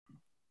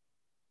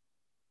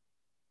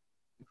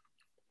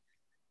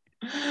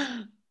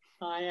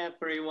Hi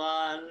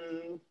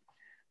everyone.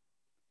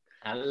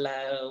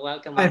 Hello.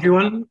 Welcome, Hi welcome,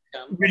 everyone,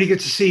 welcome. really good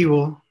to see you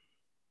all.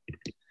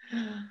 So,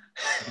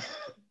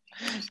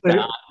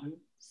 So,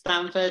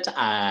 Stanford,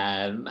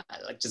 I'm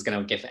just going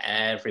to give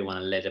everyone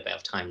a little bit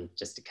of time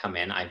just to come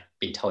in. I've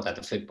been told that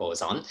the football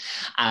is on,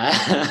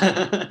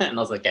 and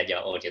also get your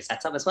audio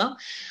set up as well.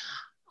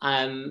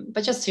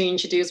 But just to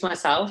introduce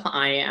myself,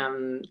 I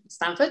am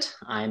Stanford.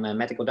 I'm a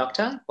medical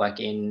doctor, work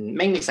in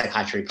mainly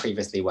psychiatry,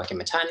 previously work in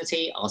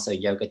maternity, also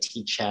yoga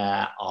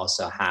teacher,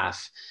 also have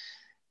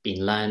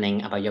been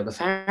learning about yoga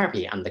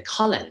therapy under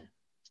Colin.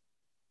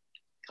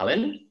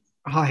 Colin?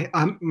 hi,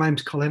 my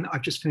name's Colin.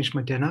 I've just finished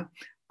my dinner.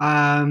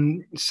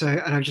 And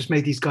I've just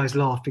made these guys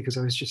laugh because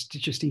I was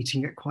just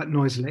eating it quite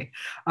noisily.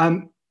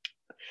 Um,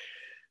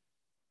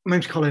 my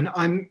name's Colin.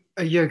 I'm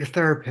a yoga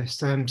therapist.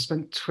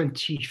 Spent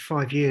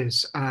 25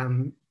 years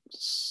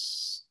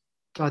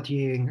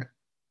studying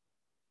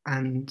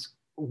and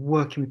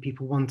working with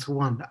people one to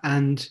one.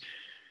 And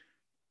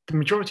the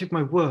majority of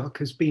my work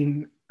has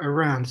been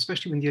around,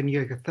 especially when you're in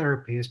yoga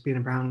therapy, has been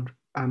around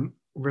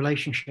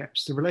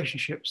relationships, the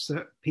relationships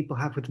that people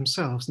have with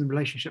themselves and the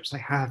relationships they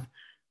have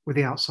with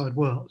the outside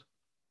world.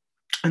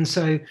 And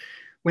so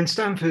when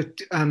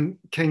Stanford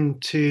came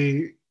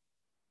to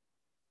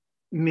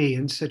me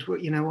and said, well,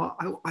 you know what,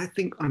 I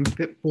think I'm a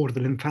bit bored of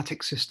the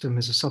lymphatic system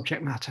as a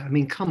subject matter. I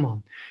mean, come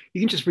on,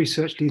 you can just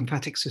research the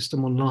lymphatic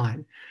system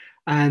online.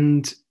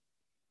 And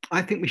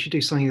I think we should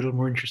do something a little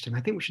more interesting.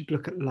 I think we should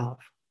look at love.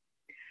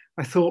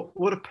 I thought,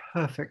 what a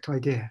perfect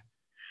idea.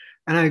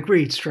 And I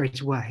agreed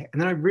straight away.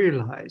 And then I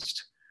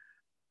realized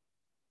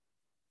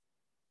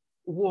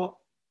what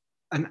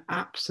an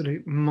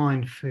absolute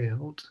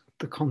minefield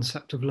the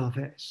concept of love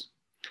is.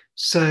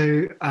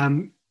 So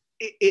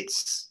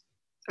it's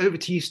over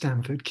to you,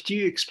 Stanford. Could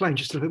you explain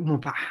just a little bit more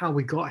about how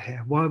we got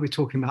here? Why are we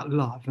talking about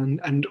love,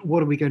 and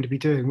what are we going to be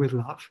doing with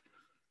love?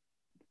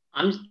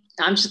 I'm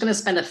I'm just going to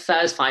spend the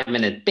first 5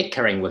 minutes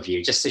bickering with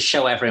you just to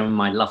show everyone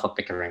my love of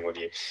bickering with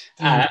you.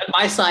 Mm.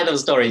 My side of the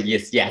story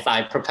is yes,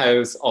 I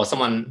propose, or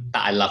someone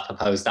that I love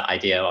proposed the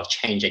idea of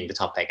changing the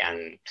topic,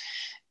 and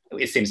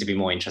it seems to be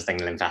more interesting in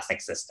the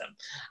lymphatic system.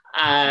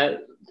 Uh,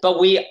 but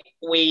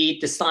we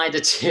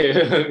decided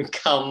to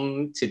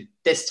come to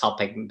this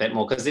topic a bit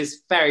more because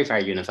it's very,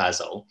 very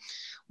universal.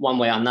 One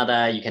way or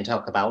another, you can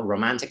talk about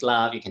romantic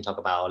love, you can talk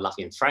about love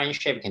in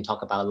friendship, you can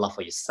talk about love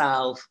for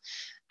yourself.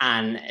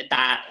 And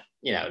that,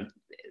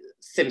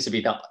 seems to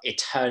be the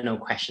eternal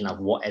question of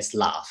what is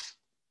love.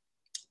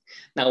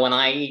 Now, when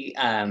I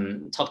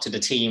talk to the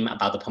team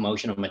about the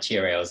promotional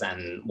materials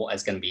and what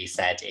is going to be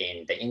said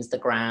in the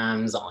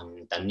Instagrams,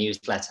 on the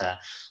newsletter,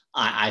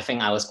 I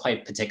think I was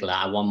quite particular.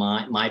 I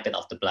want my bit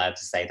of the blurb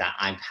to say that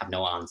I have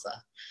no answer.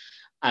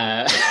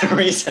 The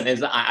reason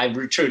is I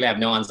truly have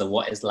no answer.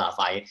 What is love?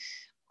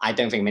 I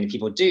don't think many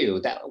people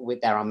do.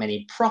 There are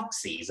many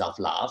proxies of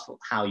love,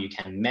 how you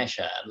can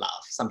measure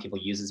love. Some people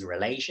use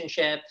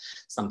relationship,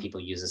 some people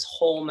use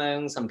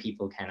hormones, some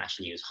people can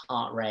actually use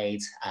heart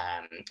rate,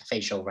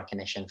 facial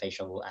recognition,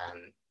 facial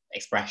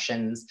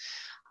expressions.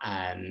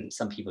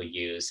 Some people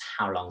use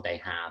how long they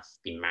have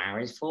been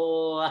married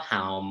for,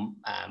 how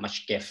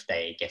much gift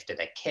they gifted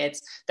their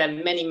kids. There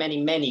are many,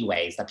 many, many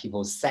ways that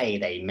people say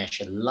they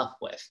measure love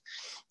with.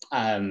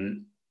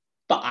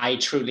 But I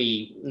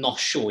truly not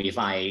sure if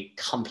I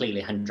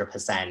completely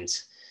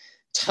 100%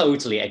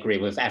 totally agree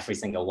with every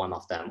single one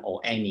of them or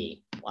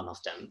any one of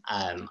them.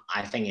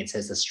 I think it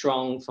is a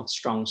strong,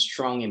 strong,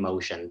 strong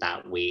emotion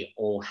that we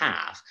all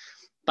have.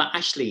 But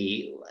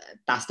actually,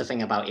 that's the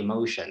thing about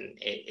emotion.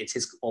 It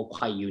is all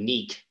quite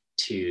unique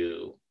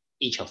to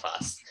each of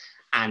us.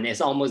 And it's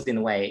almost in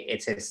a way,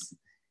 it is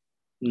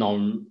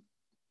non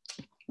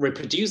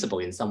reproducible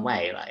in some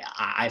way. Like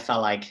I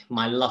felt like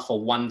my love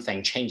for one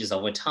thing changes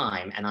over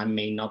time, and I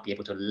may not be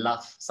able to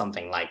love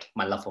something like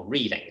my love for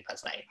reading, per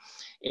se.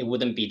 It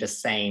wouldn't be the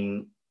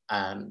same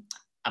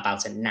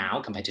about it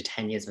now compared to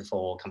 10 years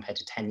before, compared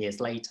to 10 years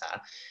later.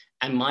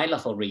 And my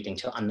love for reading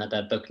to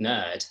another book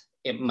nerd,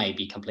 it may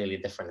be completely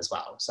different as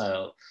well.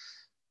 So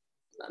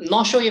I'm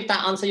not sure if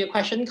that answers your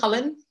question,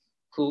 Colin,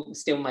 who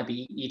still might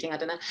be eating, I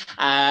don't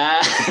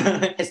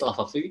know, his love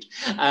of food.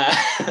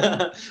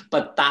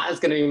 But that is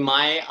going to be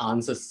my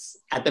answers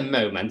at the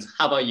moment.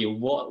 How about you?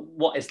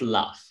 What is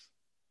love?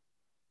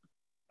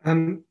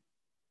 Um,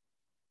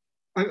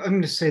 I'm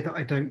going to say that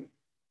I don't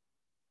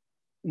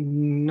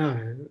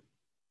know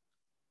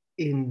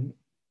in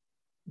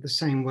the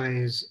same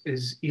way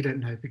as you don't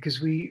know,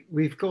 because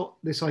we've got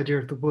this idea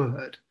of the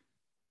word,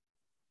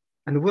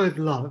 and the word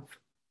love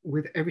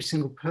with every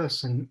single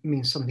person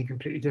means something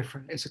completely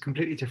different. It's a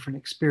completely different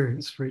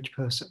experience for each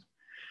person.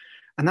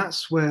 And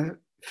that's where,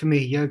 for me,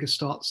 yoga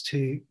starts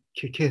to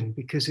kick in,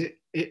 because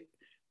it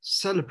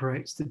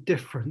celebrates the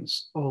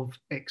difference of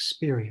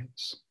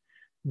experience.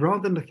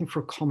 Rather than looking for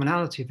a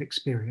commonality of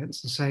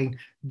experience and saying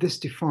this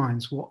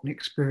defines what an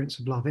experience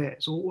of love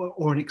is,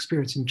 or an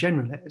experience in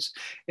general is,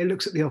 it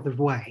looks at the other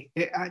way.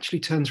 It actually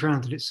turns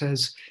around and it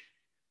says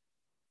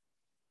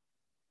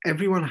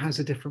everyone has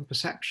a different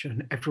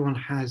perception, everyone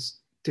has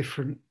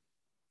different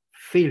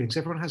feelings.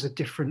 Everyone has a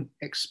different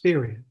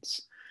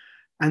experience.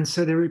 And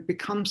so there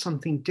becomes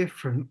something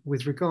different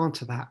with regard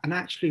to that. And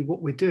actually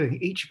what we're doing,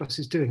 each of us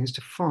is doing, is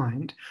to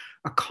find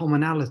a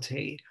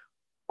commonality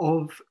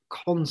of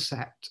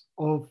concept,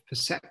 of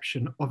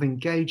perception, of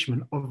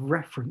engagement, of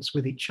reference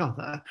with each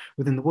other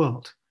within the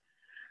world.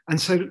 And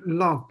so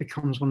love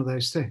becomes one of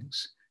those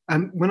things.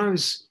 When I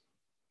was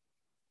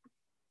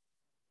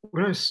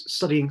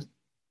studying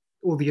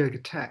all the yoga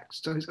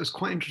texts, I was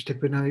quite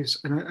interested when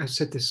and I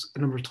said this a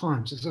number of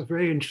times, I was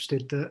very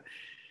interested that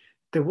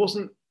there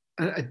wasn't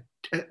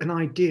an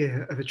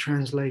idea of a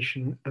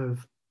translation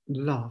of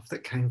love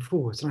that came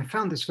forwards. And I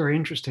found this very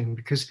interesting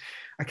because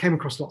I came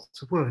across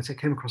lots of words. I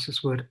came across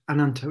this word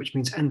ananta, which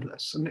means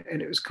endless. And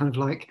it was kind of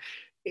like,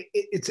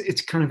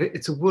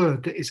 it's a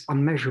word that is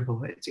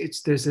unmeasurable.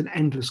 There's an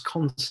endless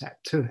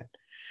concept to it.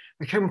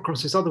 I came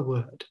across this other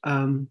word,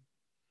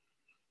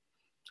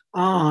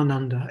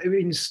 ananda. It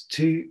means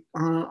to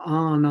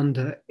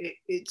ananda.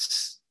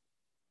 It's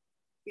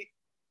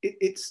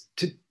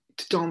to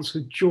dance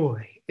with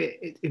joy.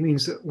 It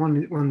means that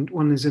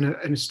one is in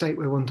a state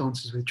where one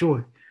dances with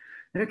joy.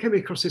 Then I came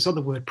across this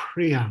other word,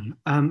 priyam,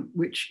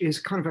 which is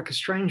kind of like a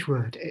strange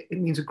word. It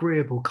means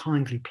agreeable,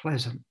 kindly,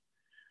 pleasant.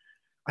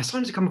 I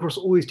started to come across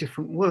all these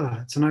different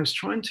words, and I was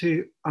trying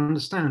to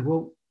understand,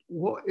 well,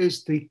 what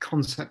is the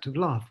concept of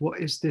love? What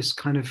is this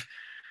kind of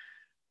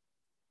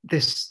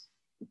this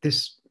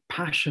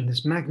passion,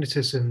 this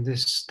magnetism,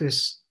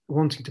 this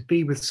wanting to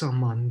be with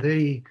someone,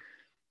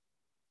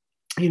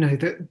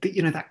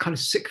 that kind of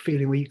sick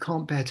feeling where you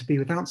can't bear to be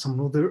without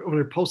someone, or the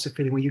repulsive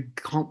feeling where you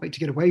can't wait to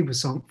get away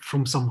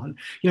from someone.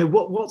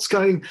 What's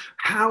going?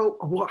 How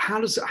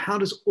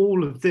does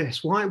all of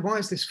this? Why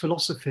is this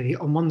philosophy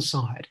on one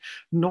side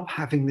not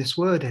having this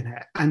word in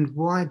it, and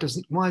why is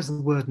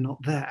the word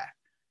not there?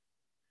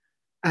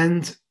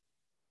 And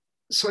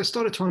so I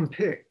started to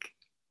unpick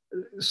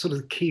sort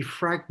of the key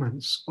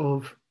fragments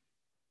of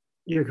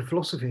yoga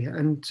philosophy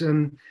and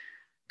to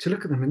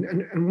look at them.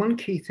 And one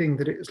key thing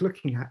that it is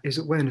looking at is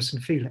awareness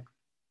and feeling.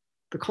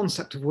 The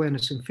concept of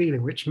awareness and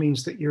feeling, which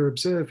means that you're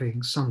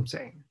observing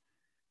something.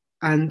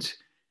 And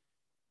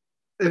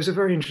there's a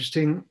very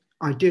interesting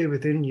idea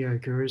within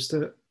yoga, is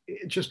that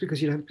just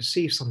because you don't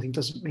perceive something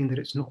doesn't mean that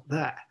it's not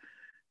there.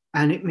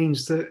 And it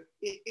means that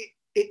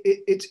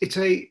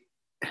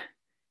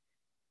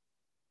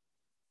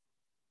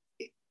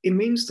it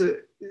means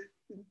that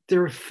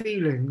there are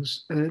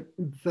feelings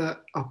that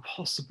are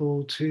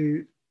possible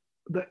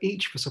that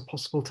each of us are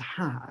possible to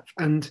have,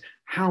 and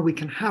how we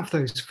can have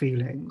those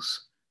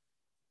feelings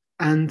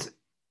and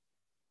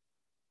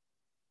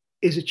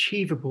is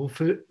achievable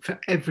for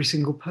every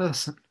single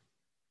person.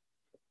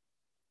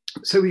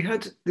 So we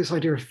had this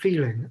idea of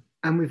feeling,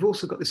 and we've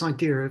also got this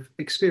idea of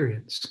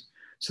experience.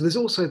 So there's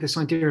also this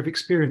idea of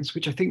experience,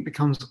 which I think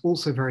becomes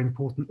also very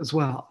important as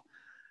well.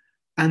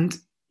 And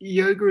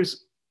yoga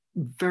is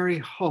very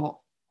hot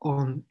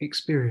on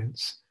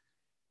experience.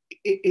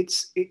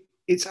 It's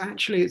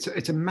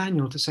a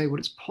manual to say what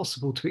it's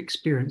possible to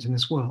experience in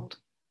this world.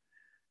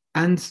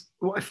 And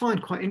what I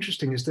find quite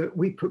interesting is that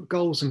we put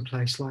goals in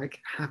place like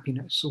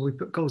happiness, or we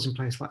put goals in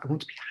place like, I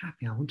want to be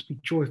happy, I want to be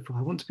joyful,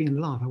 I want to be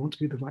in love, I want to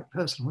be the right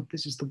person,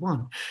 this is the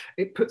one.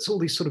 It puts all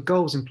these sort of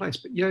goals in place,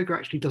 but yoga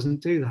actually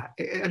doesn't do that.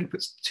 It only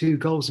puts 2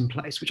 goals in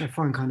place, which I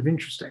find kind of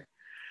interesting.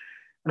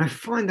 And I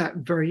find that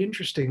very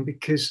interesting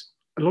because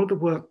a lot of the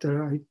work that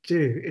I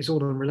do is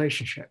all on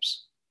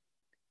relationships.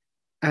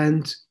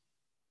 And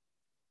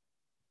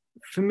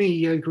for me,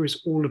 yoga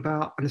is all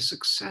about, and the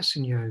success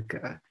in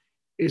yoga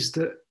is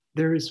that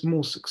there is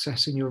more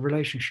success in your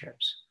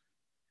relationships.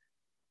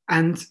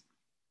 And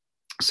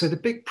so the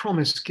big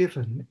promise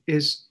given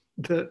is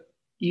that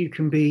you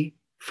can be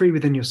free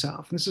within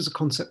yourself. And this is a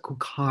concept called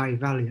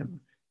kaivalya.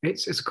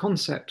 It's a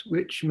concept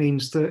which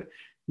means that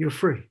you're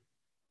free.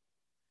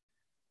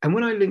 And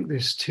when I link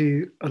this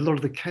to a lot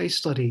of the case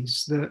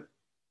studies that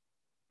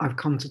I've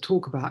come to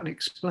talk about and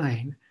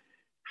explain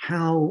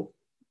how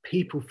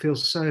people feel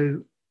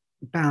so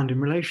bound in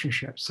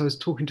relationships. So I was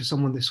talking to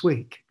someone this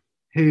week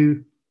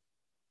who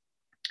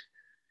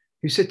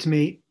said to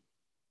me,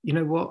 you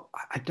know what,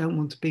 I don't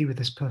want to be with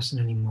this person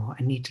anymore.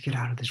 I need to get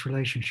out of this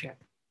relationship.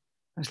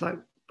 I was like,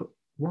 but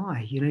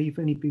why? You've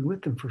only been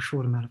with them for a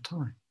short amount of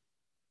time.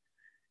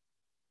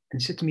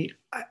 And he said to me,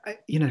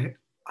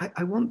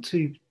 I want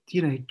to,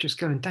 just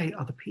go and date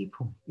other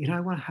people. I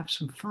want to have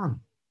some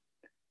fun.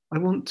 I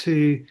want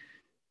to,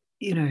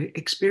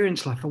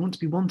 experience life. I want to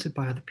be wanted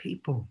by other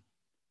people.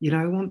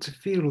 I want to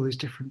feel all these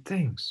different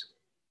things.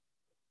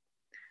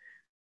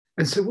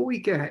 And so what we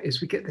get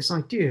this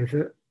idea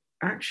that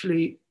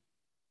actually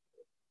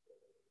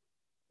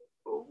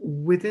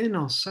within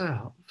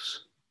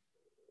ourselves,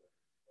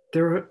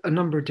 there are a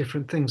number of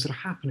different things that are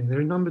happening. There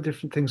are a number of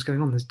different things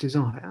going on. There's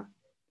desire,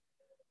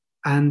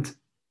 and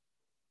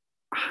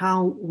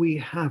how we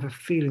have a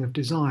feeling of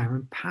desire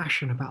and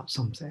passion about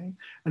something.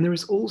 And there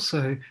is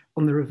also,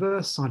 on the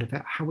reverse side of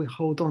it, how we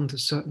hold on to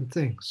certain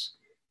things.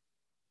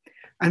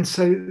 And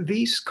so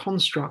these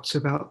constructs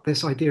about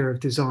this idea of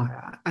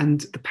desire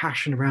and the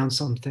passion around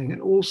something,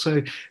 and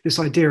also this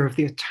idea of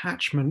the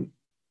attachment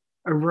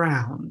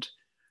around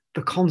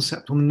the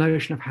concept or the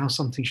notion of how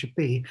something should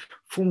be,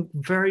 form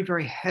very,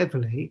 very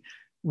heavily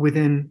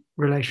within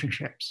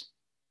relationships.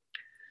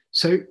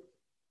 So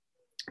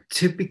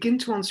to begin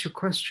to answer your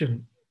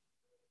question,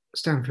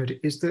 Stanford,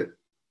 is that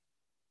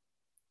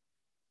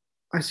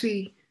I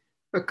see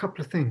a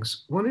couple of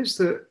things. One is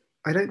that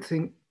I don't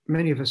think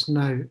many of us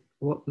know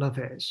what love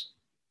is.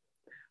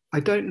 I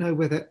don't know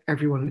whether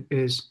everyone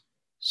is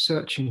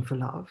searching for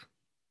love.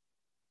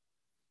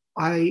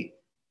 I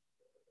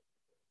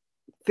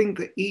think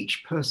that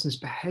each person's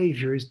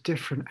behavior is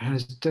different,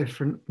 has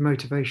different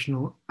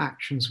motivational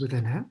actions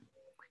within it.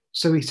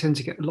 So we tend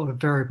to get a lot of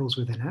variables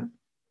within it.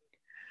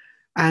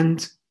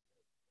 And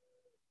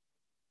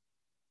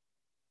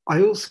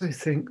I also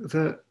think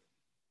that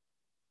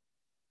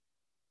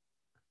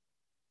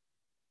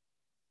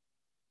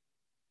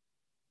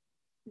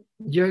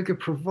yoga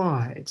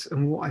provides,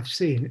 and what I've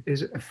seen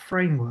is a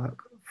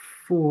framework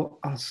for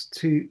us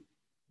to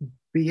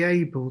be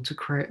able to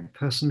create a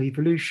personal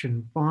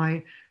evolution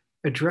by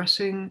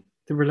addressing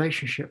the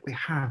relationship we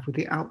have with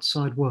the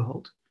outside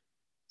world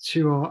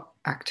through our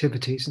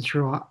activities and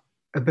through our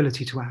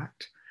ability to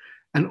act,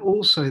 and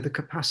also the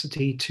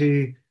capacity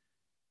to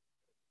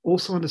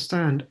also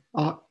understand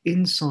our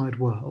inside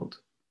world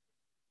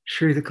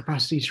through the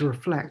capacity to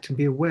reflect and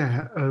be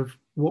aware of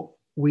what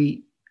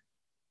we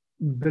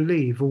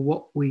believe or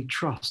what we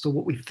trust or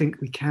what we think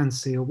we can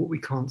see or what we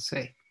can't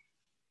see.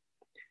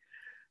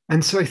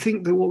 And so I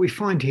think that what we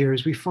find here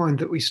is we find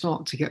that we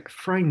start to get a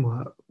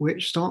framework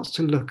which starts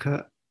to look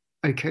at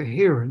a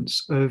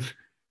coherence of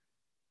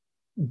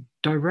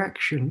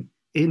direction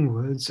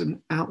inwards and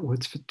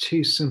outwards for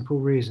two simple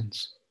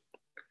reasons.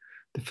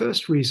 The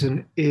first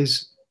reason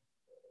is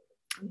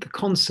the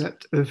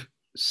concept of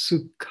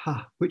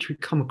sukha, which we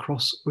come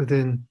across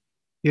within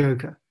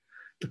yoga.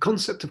 The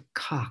concept of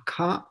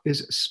ka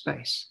is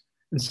space,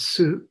 and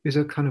su is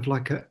a kind of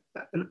like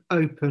an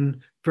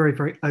open, very,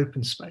 very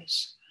open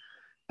space.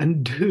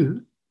 And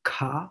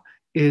ka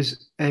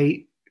is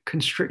a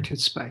constricted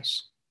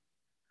space.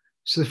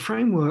 So the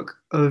framework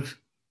of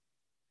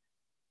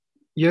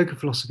yoga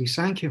philosophy,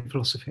 Sankhya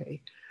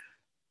philosophy,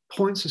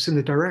 points us in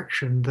the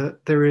direction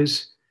that there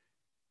is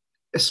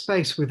a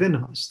space within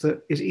us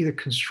that is either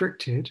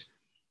constricted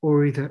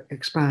or either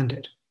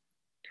expanded.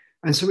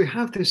 And so we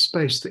have this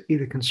space that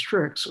either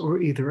constricts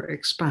or either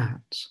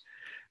expands.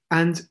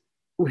 And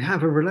we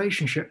have a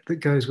relationship that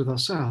goes with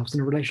ourselves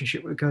and a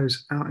relationship that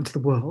goes out into the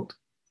world.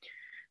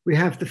 We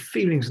have the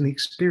feelings and the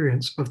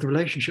experience of the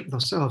relationship with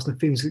ourselves and the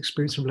feelings and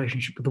experience of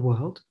relationship with the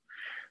world.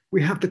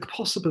 We have the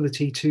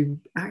possibility to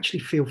actually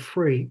feel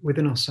free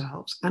within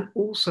ourselves and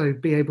also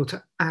be able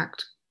to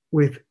act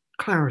with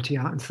clarity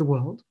out into the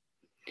world.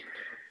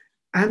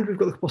 And we've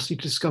got the capacity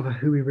to discover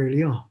who we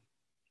really are.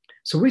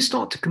 So we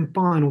start to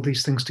combine all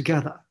these things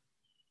together.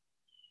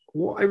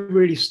 What I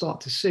really start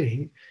to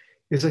see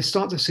is I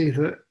start to see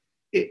that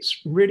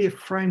it's really a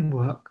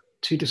framework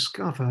to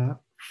discover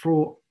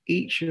for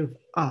each of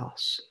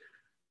us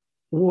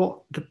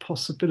what the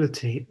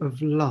possibility of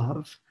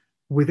love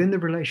within the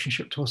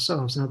relationship to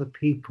ourselves and other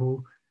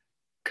people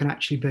can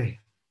actually be.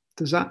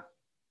 Does that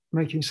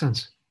make any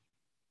sense?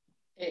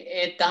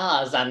 It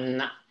does,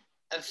 and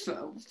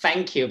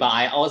thank you, but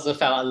I also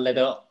felt a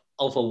little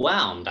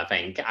overwhelmed, I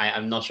think.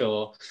 I'm not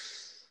sure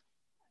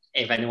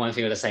if anyone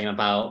feels the same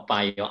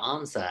by your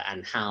answer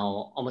and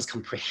how almost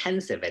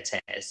comprehensive it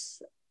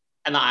is.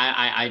 And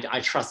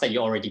I trust that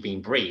you're already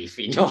being brief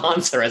in your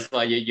answer as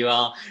well. You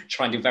are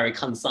trying to very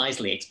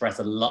concisely express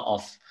a lot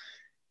of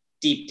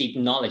deep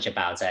knowledge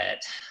about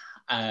it.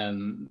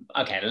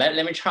 Okay,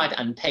 let me try to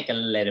unpick a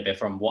little bit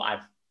from what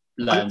I've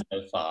learned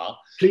so far.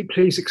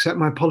 Please accept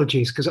my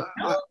apologies, because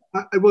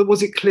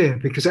was it clear?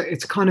 Because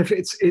it's kind of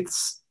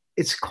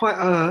it's quite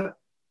a.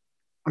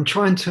 I'm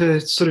trying to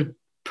sort of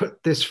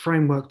put this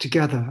framework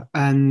together,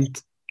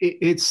 and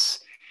it's.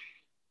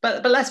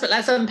 But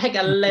let's unpick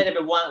a little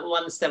bit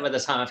one step at a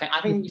time.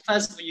 I think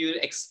first of all, you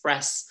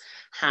express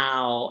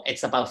how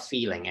it's about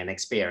feeling and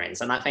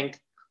experience, and I think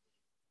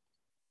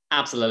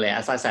absolutely,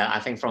 as I said, I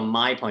think from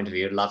my point of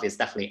view, love is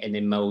definitely an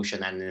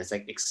emotion and it's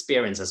an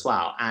experience as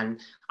well. And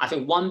I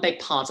think one big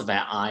part of it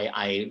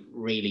I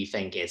really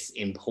think is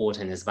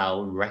important is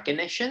about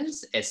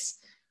recognitions. It's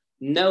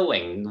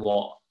knowing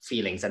what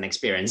feelings and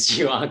experience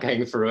you are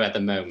going through at the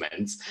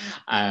moment.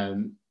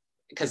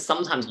 Because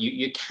sometimes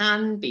you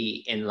can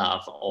be in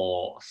love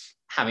or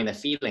having a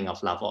feeling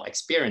of love or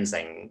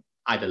experiencing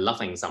either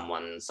loving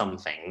someone,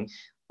 something,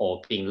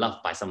 or being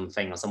loved by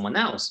something or someone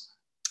else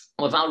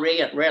without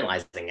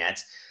realizing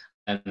it.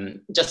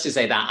 Just to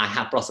say that I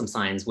have brought some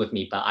science with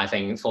me, but I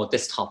think for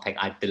this topic,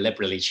 I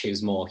deliberately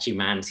choose more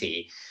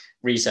humanity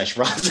research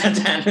rather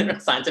than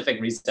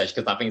scientific research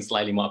because I think it's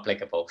slightly more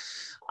applicable.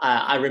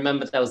 I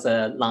remember there was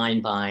a line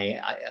by,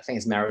 I think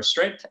it's Meryl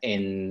Streep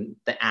in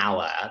The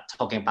Hour,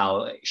 talking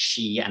about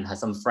she and her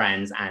some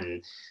friends,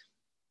 and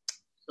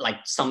like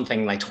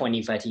something like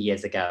 20, 30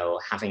 years ago,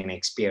 having an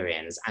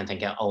experience and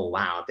thinking, oh,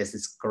 wow, this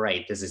is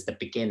great. This is the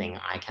beginning.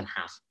 I can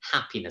have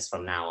happiness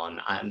from now on.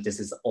 This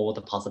is all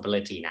the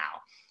possibility now.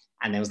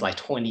 And it was like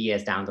 20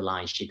 years down the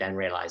line, she then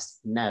realized,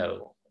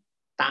 no,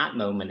 that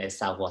moment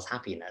itself was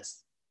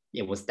happiness.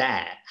 It was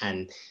there.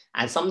 And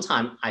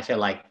sometimes I feel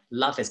like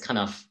love is kind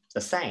of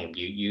the same.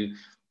 You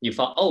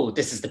thought, oh,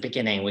 this is the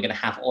beginning. We're going to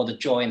have all the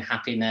joy and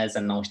happiness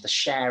and all the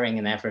sharing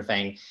and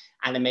everything.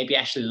 And then maybe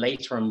actually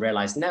later on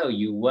realize, no,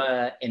 you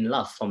were in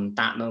love from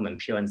that moment,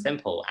 pure and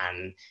simple.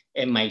 And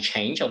it may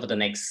change over the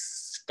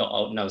next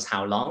God knows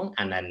how long.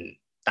 And then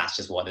that's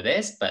just what it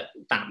is. But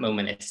that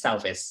moment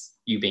itself is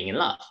you being in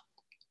love.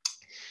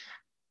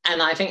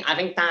 And I think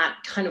that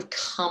kind of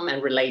come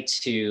and relate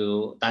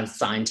to that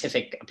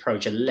scientific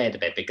approach a little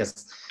bit,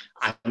 because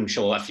I'm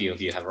sure a few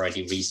of you have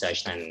already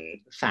researched and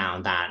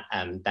found that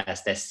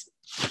there's this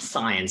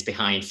science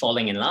behind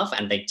falling in love,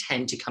 and they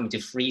tend to come into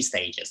 3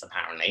 stages,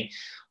 apparently.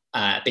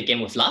 Begin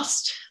with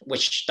lust,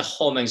 which the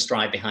hormones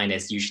drive behind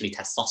is usually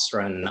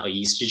testosterone or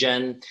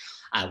estrogen,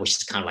 which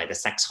is kind of like the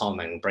sex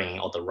hormone, bringing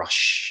all the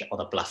rush, all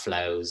the blood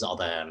flows, all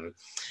the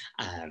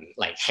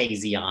like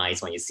hazy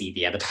eyes when you see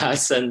the other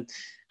person.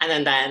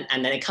 And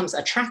then it comes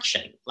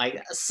attraction, like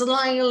a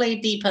slightly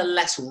deeper,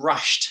 less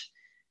rushed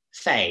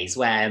phase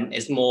where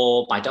it's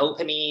more by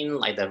dopamine,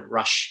 like the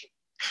rush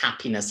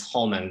happiness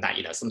hormone that,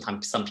 you know,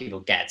 sometimes some people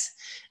get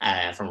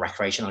from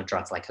recreational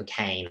drugs like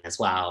cocaine as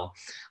well,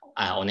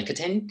 or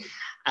nicotine.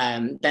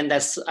 Then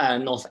there's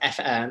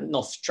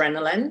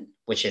noradrenaline,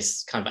 which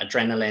is kind of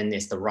adrenaline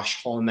is the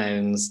rush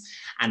hormones,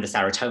 and the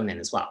serotonin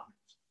as well.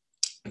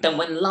 Then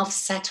when love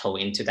settles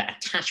into the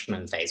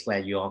attachment phase where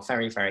you are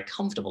very, very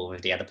comfortable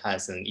with the other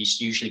person, it's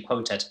usually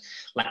quoted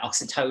like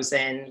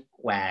oxytocin,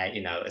 where,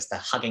 you know, it's the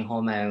hugging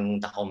hormone,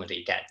 the hormone that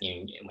you get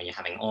when you're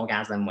having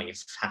orgasm, when you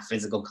have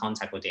physical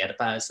contact with the other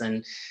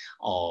person,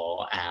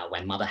 or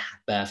when mother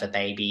birth a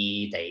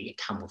baby, they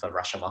come with a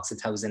rush of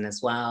oxytocin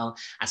as well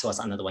as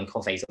another one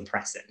called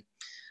vasopressin.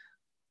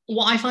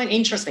 What I find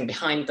interesting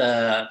behind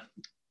the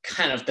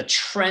kind of the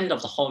trend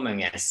of the hormone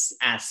is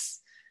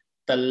as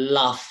the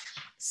love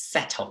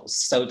settles,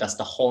 so does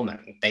the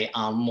hormone. They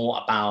are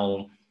more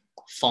about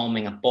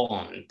forming a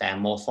bond. They're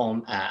more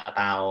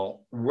about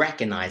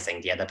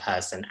recognizing the other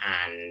person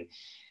and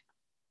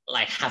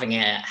like having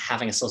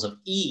a sort of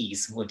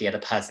ease with the other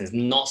person. It's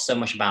not so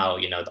much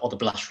about, you know, all the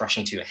blood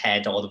rushing to your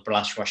head, or the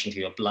blood rushing to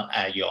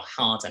your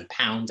heart and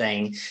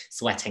pounding,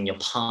 sweating your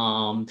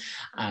palm,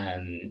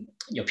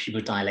 your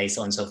pupil dilate,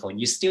 so on and so forth.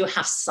 You still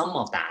have some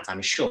of that,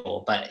 I'm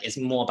sure, but it's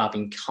more about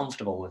being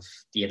comfortable with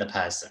the other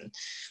person.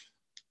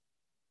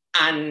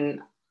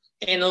 And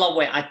in a lot of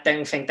ways, I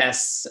don't think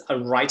there's a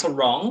right or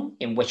wrong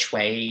in which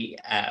way,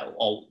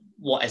 or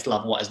what is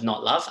love, what is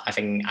not love. I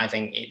think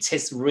it's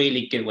his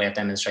really good way of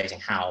demonstrating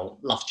how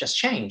love just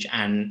change,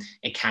 and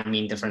it can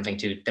mean different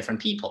things to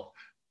different people.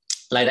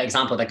 Like the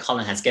example that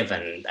Colin has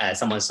given,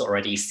 someone's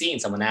already seen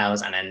someone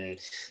else and then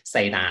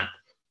say that,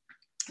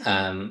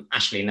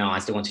 actually, no, I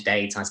still want to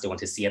date, I still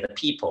want to see other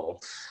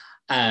people.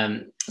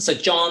 So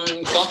John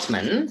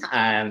Gottman,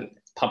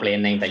 probably a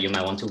name that you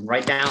might want to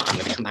write down. I'm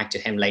going to come back to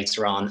him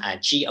later on,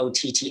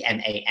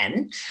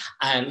 Gottman.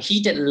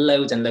 He did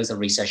loads and loads of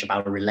research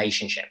about a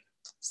relationship.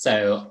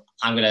 So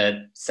I'm going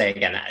to say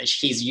again,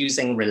 he's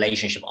using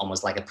relationship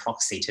almost like a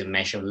proxy to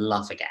measure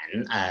love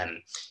again.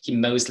 He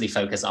mostly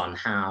focused on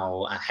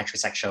how a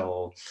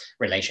heterosexual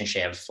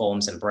relationship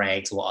forms and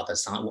breaks, what are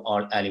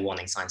the early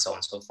warning signs, so on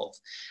and so forth.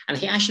 And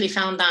he actually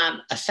found that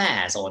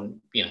affairs, or,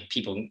 you know,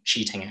 people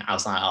cheating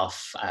outside of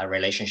a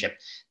relationship,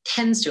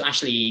 tends to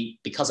actually,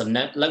 because of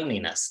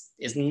loneliness,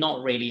 is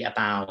not really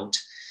about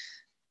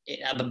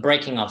the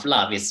breaking of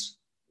love. Is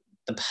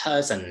the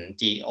person,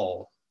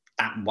 or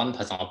that one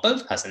person or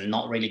both person,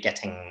 not really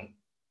getting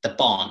the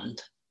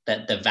bond,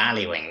 the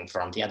valuing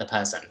from the other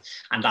person.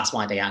 And that's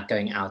why they are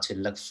going out to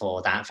look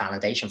for that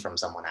validation from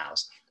someone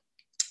else.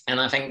 And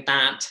I think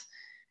that,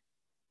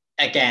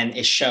 again,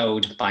 is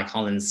showed by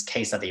Colin's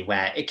case study,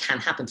 where it can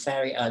happen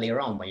very earlier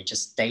on when you're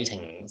just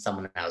dating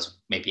someone else,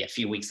 maybe a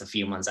few weeks, a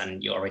few months,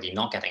 and you're already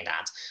not getting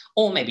that.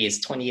 Or maybe it's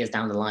 20 years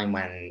down the line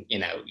when, you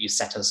know, you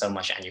settle so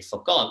much and you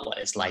forgot what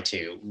it's like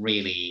to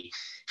really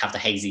have the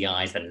hazy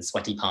eyes and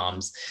sweaty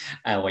palms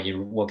when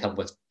you woke up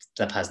with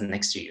the person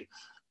next to you.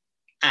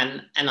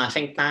 And I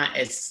think that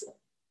is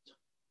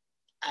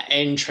an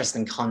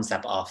interesting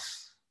concept of,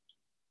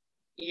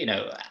 you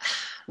know,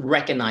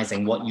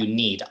 recognizing what you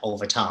need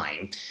over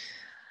time.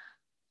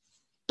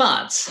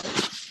 But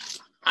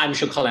I'm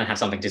sure Colin has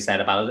something to say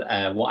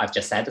about what I've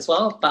just said as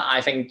well. But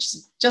I think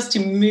just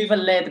to move a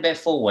little bit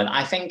forward,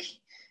 I think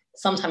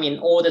sometimes in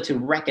order to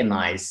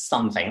recognize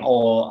something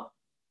or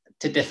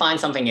to define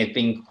something as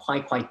being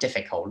quite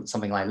difficult,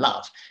 something like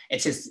love,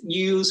 it is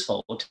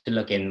useful to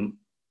look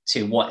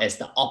into what is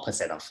the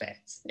opposite of it.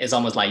 It's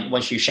almost like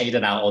once you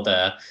shaded out all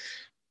the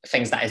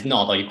things that is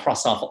not, or you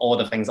cross off all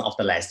the things off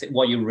the list,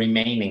 what you're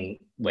remaining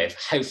with,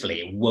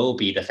 hopefully, will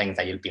be the things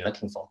that you've been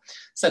looking for.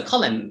 So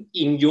Colin,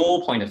 in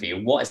your point of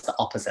view, what is the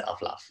opposite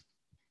of love?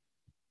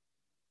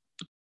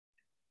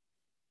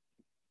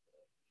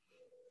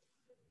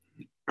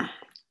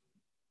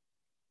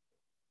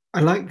 I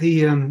like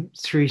the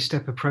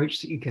three-step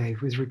approach that you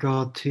gave with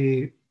regard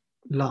to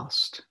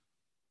lust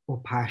or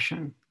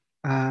passion,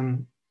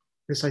 um,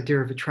 this idea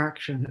of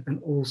attraction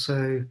and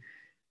also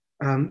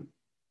um,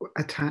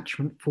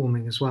 attachment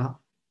forming as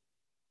well.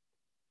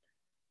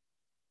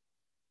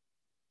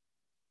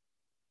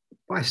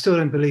 But I still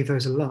don't believe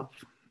those are love.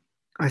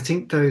 I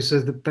think those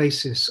are the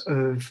basis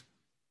of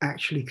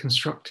actually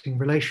constructing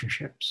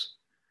relationships.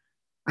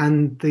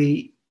 And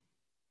the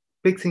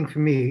big thing for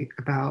me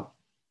about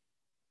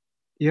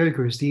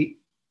yoga is the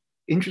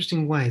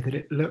interesting way that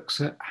it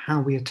looks at how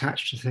we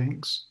attach to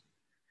things,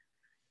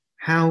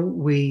 how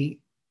we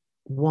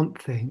want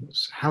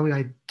things, how we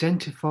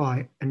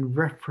identify and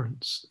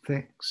reference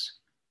things,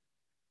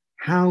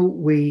 how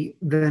we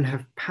then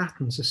have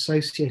patterns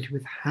associated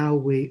with how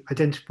we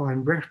identify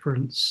and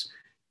reference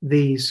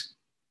these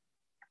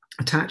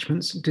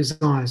attachments,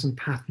 desires, and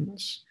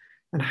patterns,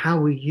 and how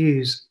we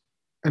use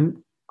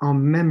our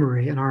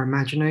memory and our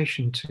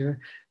imagination to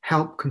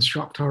help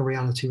construct our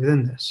reality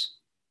within this.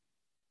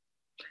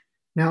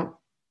 Now,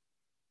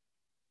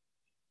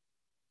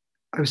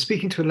 I was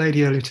speaking to a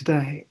lady earlier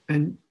today,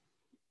 and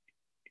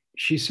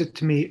she said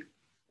to me,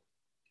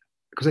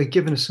 because they'd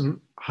given her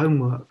some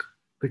homework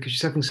because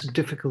she's having some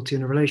difficulty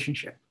in a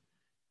relationship.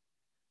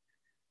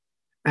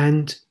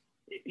 And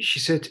she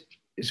said,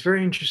 it's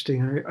very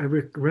interesting. I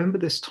remember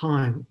this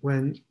time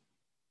when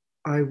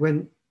I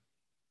went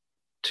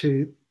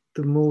to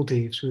the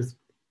Maldives with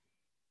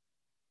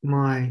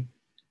my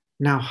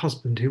now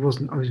husband, who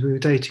wasn't, we were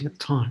dating at the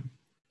time.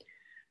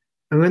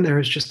 I went there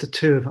as just the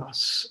two of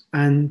us,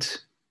 and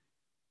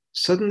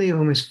suddenly I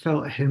almost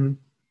felt him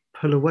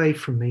pull away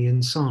from me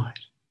inside.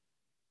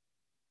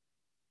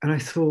 And I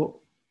thought,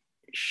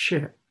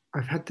 shit,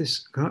 I've had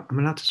this. I'm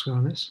allowed to swear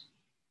on this?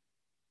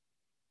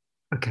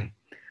 Okay.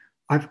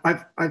 I've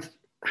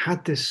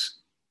had this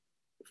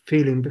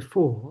feeling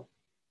before.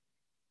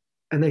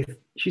 And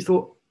she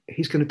thought,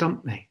 he's going to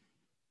dump me.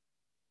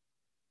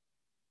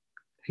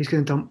 He's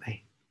going to dump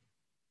me.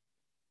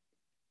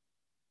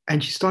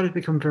 And she started to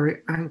become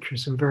very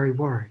anxious and very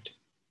worried.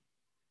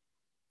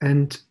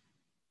 And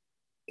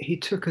he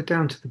took her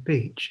down to the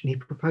beach and he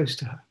proposed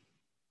to her.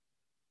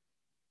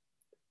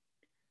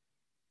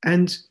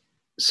 And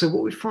so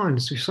what we find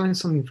is we find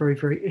something very,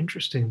 very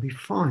interesting. We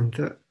find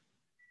that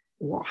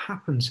what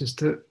happens is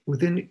that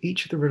within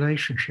each of the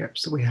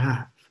relationships that we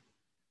have,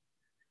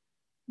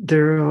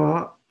 there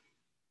are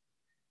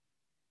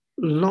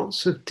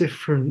lots of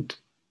different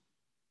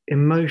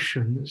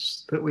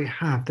emotions that we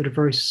have that are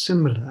very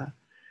similar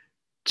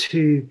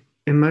to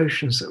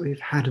emotions that we've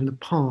had in the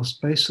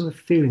past based on the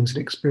feelings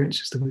and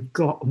experiences that we've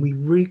got, and we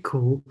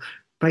recall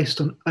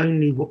based on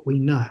only what we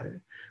know,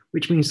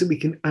 which means that we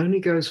can only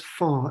go as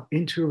far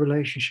into a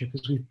relationship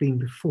as we've been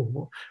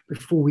before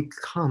we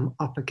come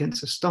up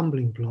against a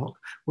stumbling block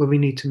where we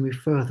need to move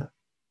further.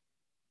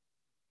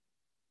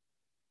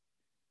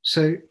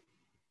 So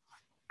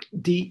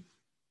the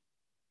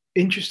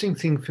interesting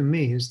thing for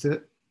me is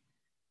that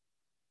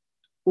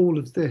all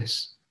of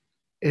this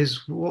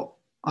is what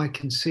I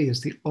can see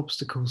as the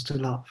obstacles to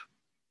love.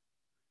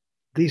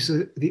 These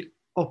are the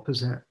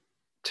opposite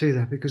to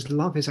that, because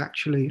love is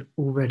actually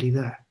already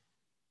there.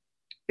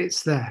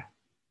 It's there.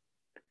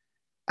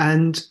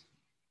 But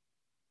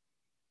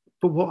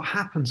what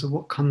happens and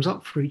what comes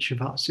up for each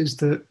of us is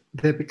that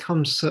there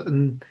becomes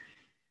certain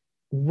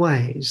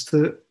ways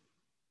that,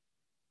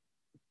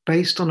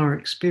 based on our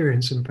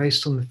experience and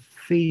based on the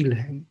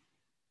feeling,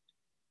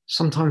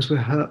 sometimes we're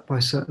hurt by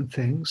certain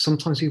things.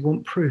 Sometimes we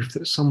want proof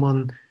that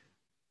someone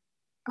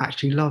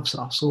actually loves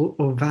us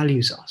or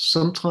values us.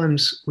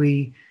 Sometimes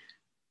we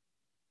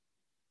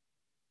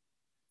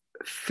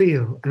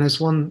feel, and as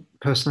one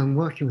person I'm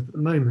working with at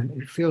the moment,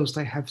 it feels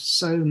they have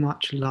so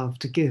much love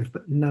to give,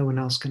 but no one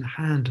else can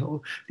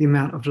handle the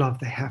amount of love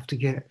they have to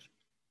give.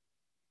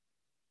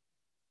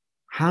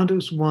 How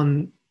does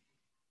one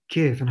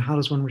give and how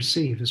does one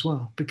receive as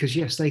well? Because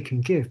yes, they can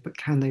give, but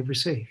can they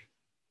receive?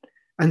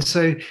 And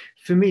so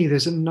for me,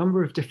 there's a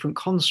number of different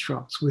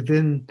constructs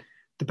within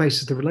the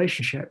base of the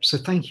relationship. So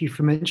thank you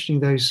for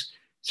mentioning those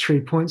 3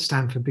 points,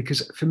 Stanford,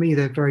 because for me,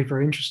 they're very,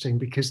 very interesting,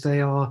 because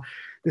they are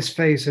this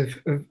phase of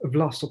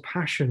lust or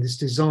passion, this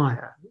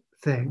desire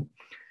thing.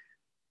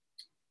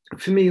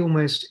 For me,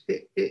 almost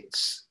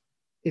it's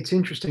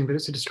interesting, but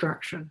it's a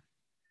distraction.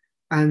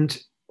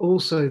 And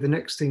also the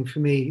next thing for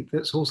me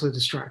that's also a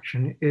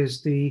distraction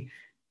is the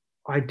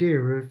idea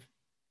of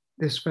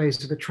this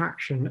phase of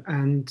attraction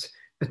and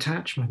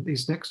attachment,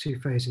 these next two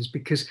phases,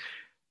 because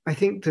I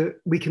think that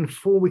we can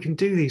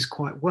do these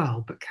quite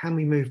well, but can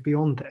we move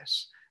beyond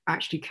this?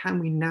 Actually, can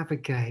we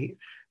navigate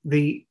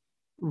the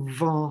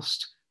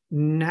vast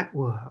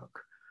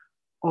network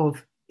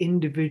of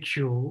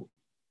individual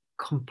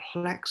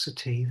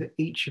complexity that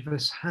each of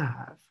us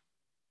have,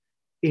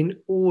 in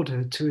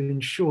order to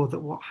ensure that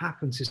what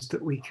happens is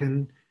that we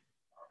can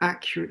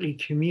accurately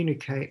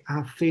communicate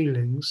our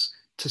feelings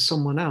to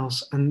someone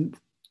else and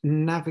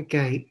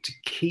navigate to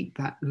keep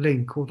that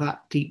link or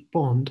that deep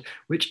bond,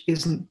 which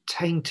isn't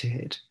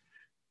tainted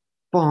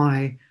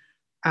by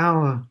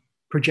our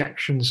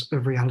projections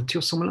of reality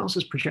or someone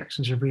else's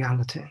projections of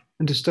reality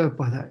and disturbed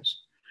by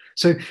those.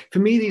 So for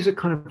me, these are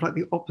kind of like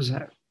the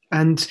opposite.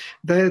 And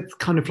they're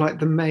kind of like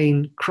the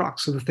main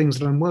crux of the things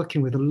that I'm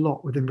working with a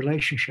lot within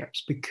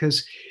relationships,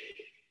 because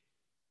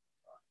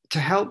to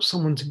help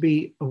someone to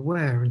be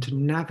aware and to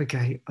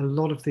navigate a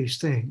lot of these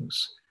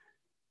things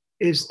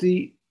is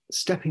the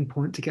stepping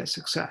point to get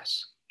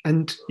success.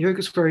 And yoga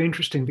is very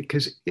interesting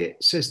because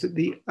it says that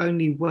the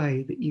only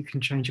way that you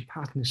can change a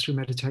pattern is through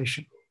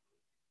meditation,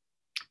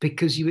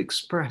 because you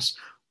express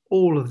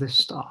all of this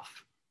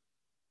stuff.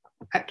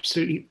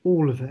 Absolutely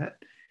all of it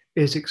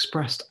is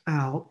expressed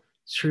out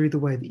through the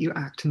way that you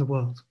act in the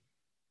world.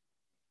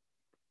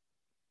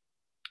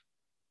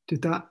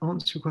 Did that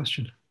answer your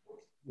question?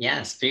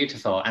 Yes,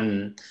 beautiful.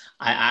 And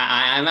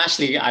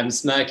I'm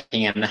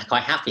smirking and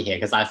quite happy here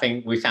because I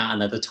think we found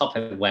another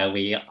topic where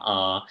we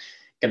are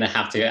going to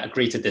have to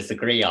agree to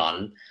disagree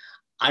on.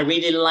 I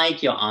really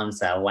like your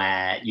answer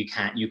where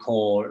you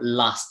call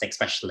lust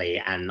especially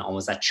and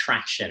almost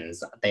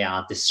attractions, they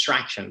are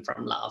distraction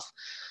from love.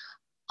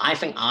 I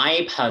think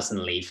I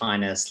personally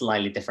find a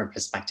slightly different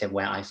perspective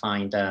where I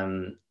find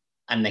an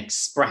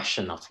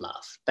expression of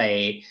love.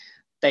 They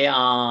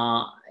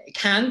are, it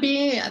can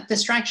be a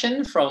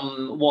distraction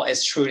from what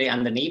is truly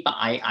underneath, but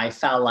I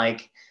felt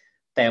like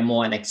they're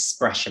more an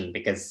expression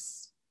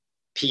because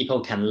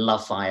people can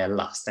love via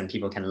lust and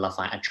people can love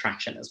via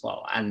attraction as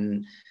well.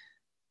 And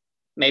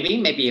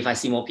maybe if I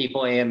see more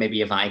people here,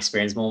 maybe if I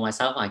experience more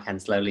myself, I can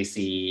slowly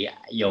see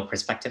your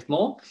perspective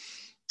more.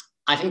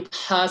 I think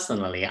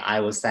personally,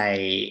 I would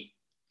say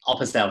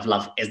opposite of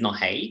love is not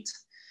hate.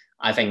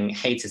 I think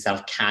hate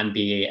itself can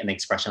be an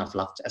expression of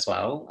love as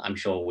well. I'm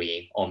sure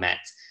we all met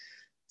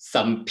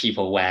some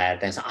people where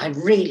there's, I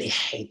really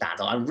hate that,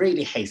 or I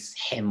really hate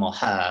him or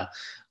her,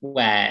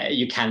 where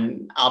you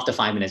can, after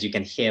 5 minutes, you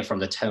can hear from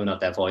the tone of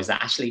their voice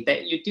that actually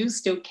you do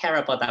still care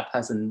about that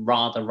person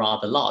rather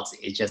a lot.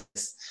 It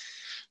just,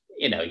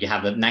 you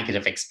have a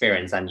negative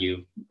experience and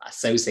you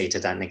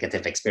associated that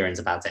negative experience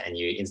about it, and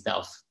you, instead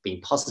of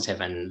being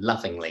positive and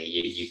lovingly,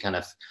 you kind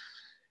of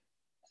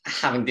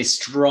having this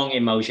strong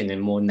emotion in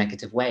a more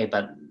negative way.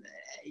 But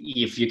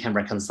if you can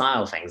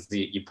reconcile things,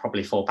 you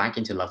probably fall back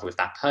into love with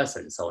that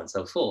person, so on and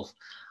so forth.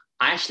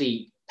 I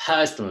actually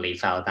personally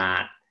felt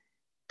that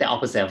the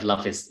opposite of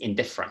love is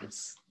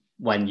indifference,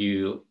 when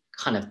you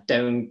kind of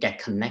don't get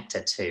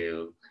connected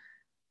to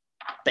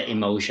the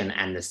emotion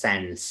and the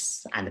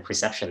sense and the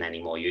perception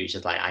anymore. You're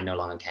just like, I no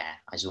longer care.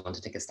 I just want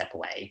to take a step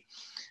away.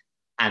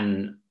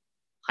 And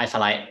I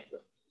feel like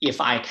if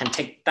I can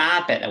take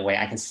that bit away,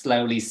 I can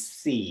slowly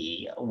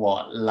see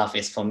what love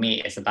is for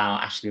me. It's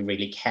about actually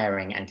really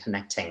caring and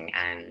connecting,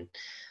 and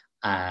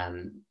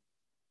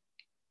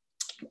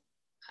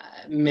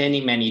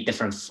many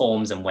different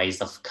forms and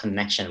ways of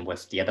connection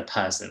with the other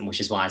person, which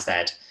is why I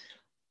said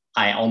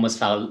I almost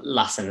felt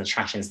lust and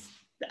attraction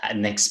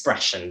an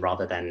expression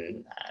rather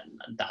than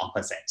the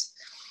opposite.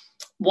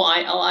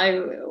 What I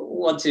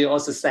want to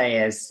also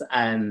say is,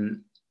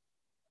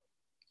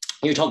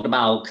 you talked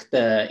about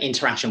the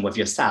interaction with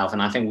yourself,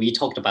 and I think we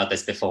talked about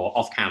this before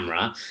off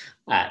camera,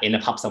 in a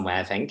pub somewhere,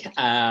 I think,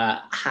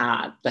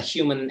 how the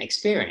human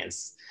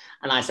experience.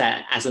 And I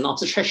said, as an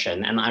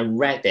obstetrician, and I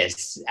read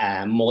this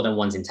more than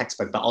once in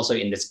textbook, but also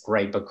in this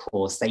great book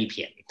called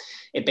Sapien.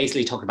 It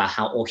basically talked about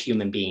how all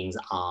human beings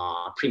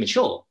are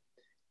premature,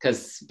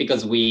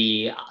 because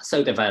we are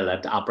so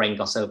developed, our brain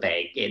got so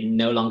big, it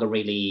no longer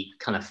really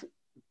kind of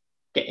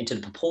get into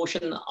the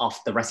proportion of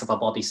the rest of our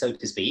body, so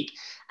to speak,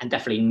 and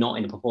definitely not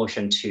in the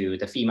proportion to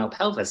the female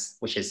pelvis,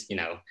 which is,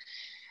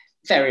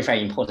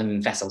 very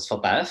important vessels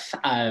for birth.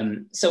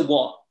 So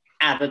what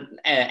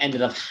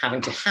ended up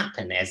having to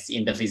happen is,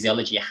 in the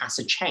physiology, it has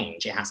to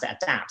change, it has to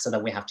adapt, so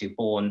that we have to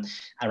born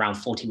around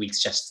 40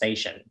 weeks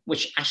gestation,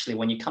 which actually,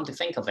 when you come to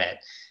think of it,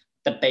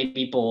 the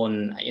baby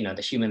born,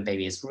 the human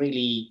baby is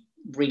really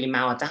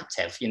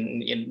maladaptive.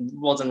 It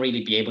wasn't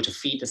really be able to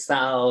feed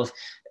itself,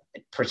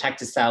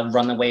 protect itself,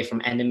 run away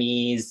from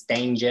enemies,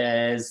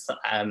 dangers,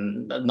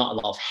 not a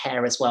lot of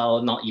hair as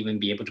well, not even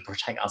be able to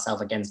protect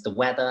ourselves against the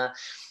weather.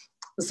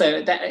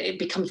 So that it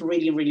becomes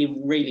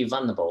really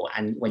vulnerable.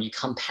 And when you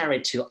compare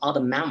it to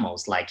other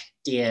mammals like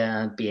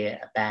deer,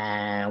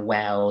 bear,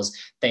 whales,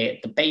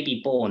 the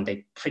baby born,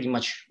 they pretty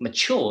much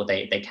mature.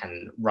 They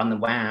can run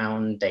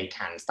around, they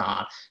can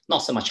start not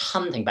so much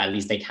hunting, but at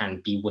least they can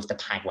be with the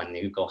pack when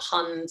you go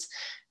hunt,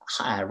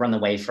 run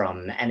away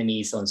from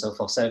enemies, so on and so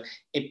forth. So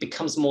it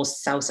becomes more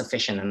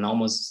self-sufficient and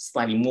almost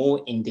slightly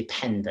more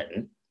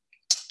independent.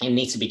 It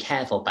needs to be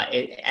careful, but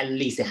at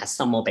least it has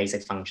some more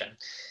basic function.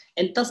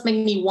 It does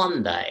make me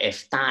wonder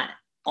if that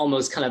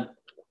almost kind of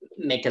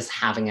make us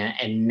having an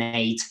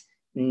innate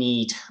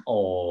need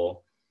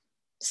or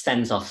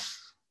sense of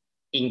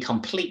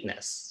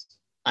incompleteness.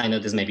 I know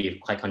this may be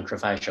quite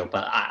controversial,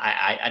 but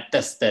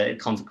that's the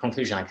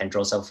conclusion I can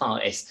draw so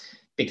far, is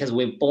because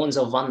we're born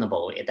so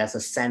vulnerable, there's a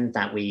sense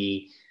that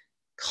we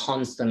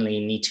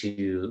constantly need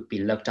to be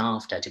looked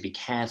after, to be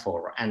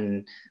careful,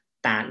 and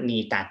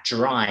that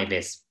drive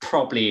is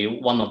probably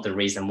one of the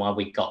reasons why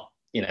we got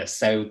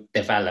so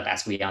developed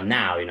as we are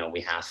now.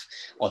 We have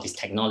all this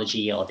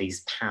technology, all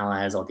these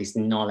powers, all this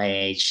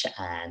knowledge,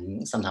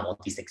 and sometimes all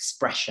this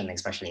expression,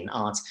 especially in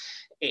art.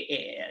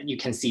 You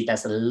can see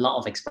there's a lot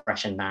of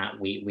expression that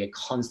we're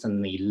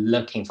constantly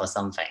looking for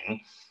something,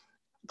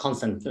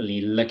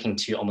 constantly looking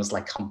to almost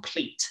like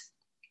complete,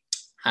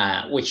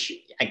 which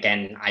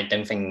again, I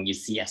don't think you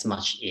see as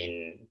much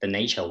in the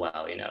nature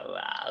world.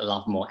 A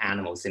lot more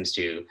animals seems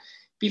to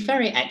be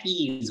very at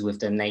ease with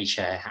the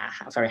nature,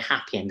 very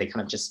happy, and they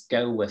kind of just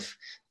go with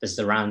the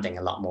surrounding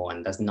a lot more.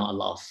 And there's not a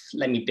lot of,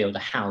 let me build a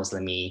house,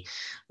 let me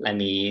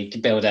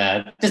build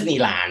a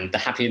Disneyland, the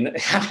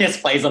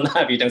happiest place on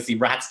earth. You don't see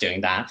rats doing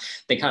that.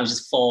 They kind of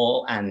just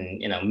fall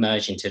and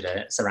merge into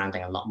the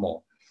surrounding a lot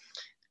more.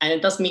 And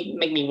it does make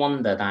me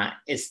wonder that,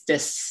 is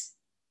this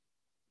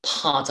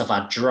part of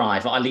our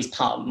drive, or at least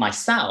part of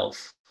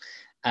myself,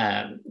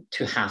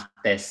 to have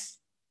this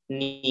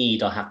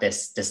need or have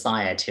this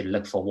desire to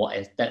look for what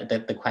is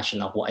the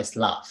question of what is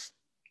love.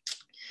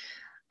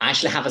 I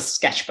actually have a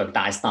sketchbook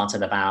that I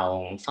started about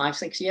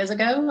 5-6 years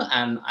ago.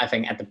 I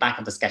think at the back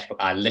of the sketchbook,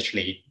 I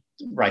literally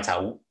write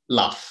out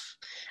love.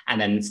 And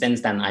then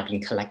since then, I've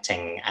been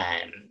collecting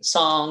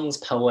songs,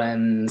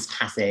 poems,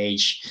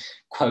 passage,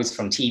 quotes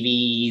from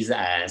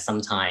TVs,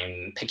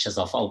 sometimes pictures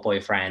of old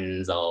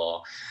boyfriends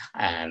or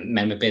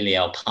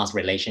memorabilia or past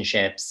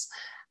relationships.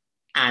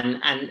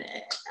 And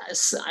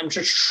I'm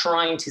just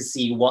trying to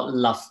see what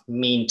love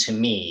means to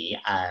me.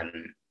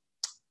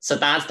 So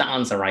that's the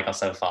answer I got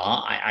so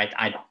far.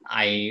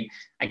 I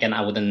again,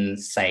 I wouldn't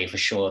say for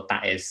sure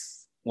that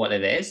is what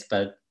it is,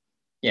 but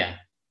yeah.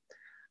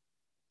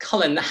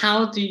 Colin,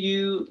 how do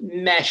you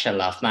measure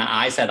love? Now,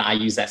 I said I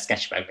use that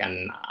sketchbook,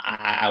 and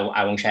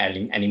I won't share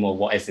any more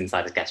what is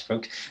inside the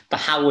sketchbook, but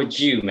how would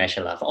you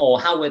measure love?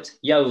 Or how would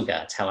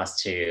yoga tell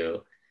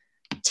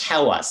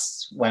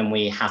us when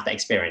we have the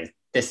experience,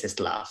 this is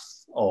love,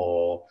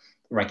 or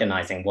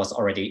recognizing what's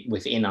already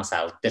within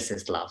ourselves, this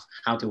is love?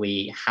 How do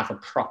we have a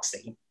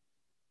proxy?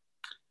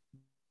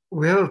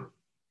 Well,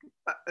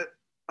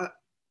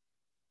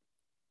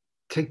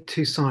 take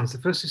two sides.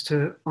 The first is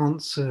to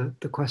answer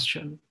the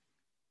question.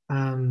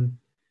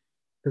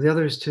 But the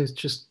other is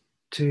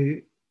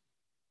to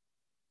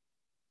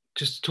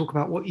talk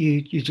about what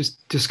you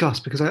just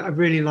discussed, because I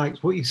really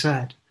liked what you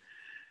said.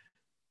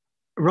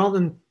 Rather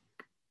than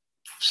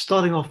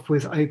starting off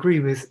with, I agree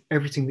with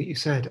everything that you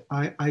said.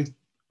 I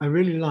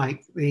really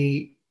like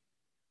the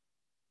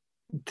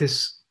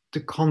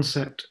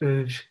concept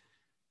of,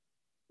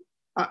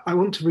 I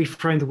want to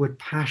reframe the word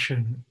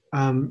passion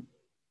and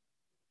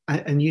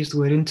use the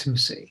word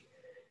intimacy,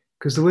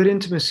 because the word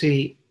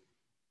intimacy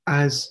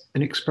as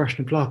an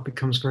expression of love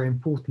becomes very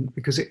important,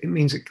 because it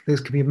means that there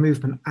can be a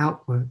movement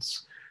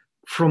outwards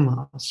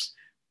from us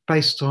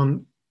based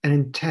on an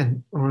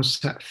intent or a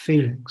set of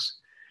feelings.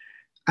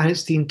 And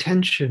it's the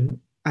intention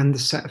and the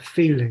set of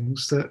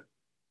feelings that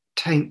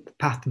taint the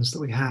patterns that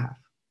we have.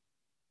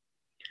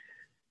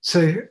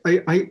 So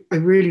I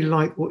really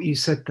like what you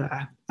said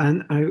there.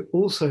 And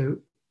also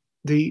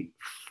the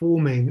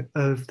forming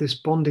of this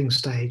bonding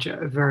stage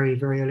at a very,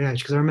 very early age,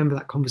 because I remember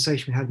that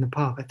conversation we had in the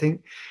pub. I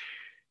think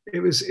it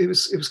was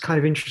kind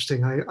of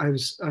interesting. I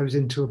was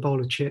into a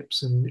bowl of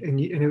chips, and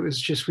it was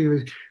just, we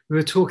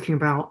were talking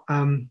about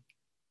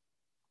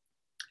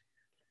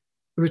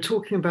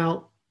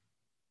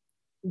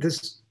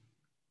this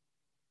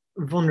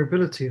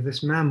vulnerability of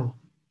this mammal,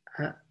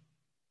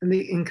 and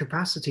the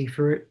incapacity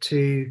for it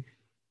to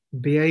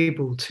be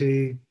able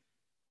to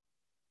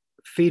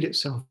feed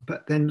itself,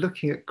 but then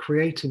looking at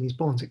creating these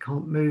bonds. It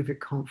can't move,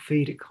 it can't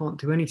feed, it can't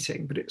do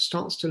anything, but it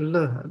starts to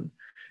learn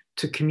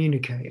to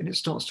communicate, and it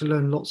starts to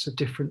learn lots of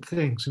different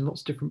things and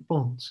lots of different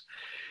bonds.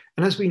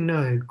 And as we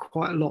know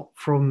quite a lot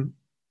from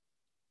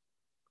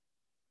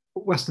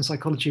Western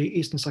psychology,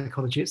 Eastern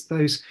psychology, it's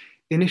those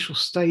initial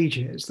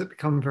stages that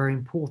become very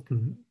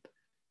important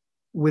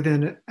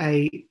within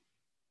a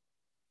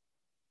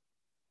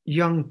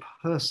young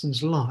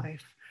person's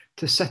life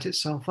to set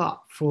itself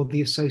up for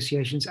the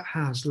associations it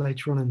has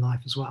later on in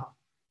life as well.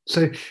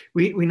 So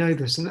we know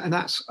this, and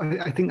that's,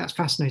 I think that's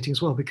fascinating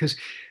as well, because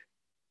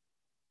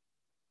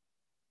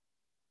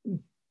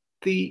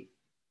the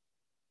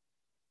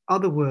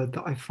other word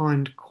that I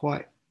find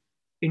quite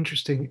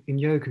interesting in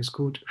yoga is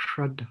called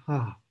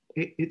Shraddha.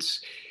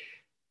 It's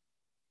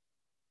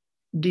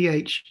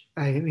DHA,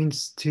 it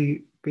means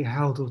to be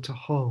held or to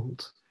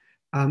hold.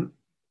 And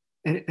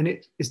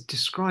it is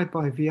described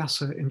by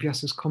Vyasa in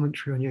Vyasa's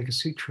commentary on Yoga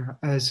Sutra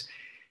as,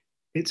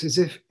 it's as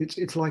if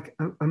it's like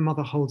a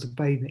mother holds a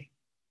baby.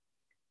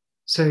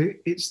 So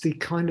it's the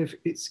kind of,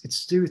 it's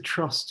to do with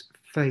trust,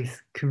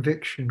 faith,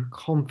 conviction,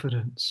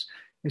 confidence.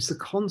 It's the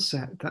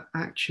concept that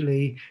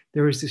actually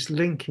there is this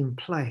link in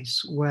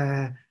place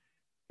where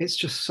it's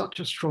just such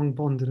a strong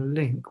bond and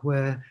a link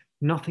where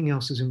nothing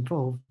else is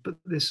involved, but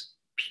this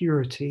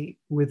purity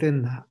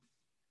within that.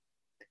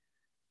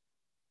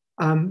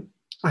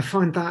 I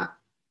find that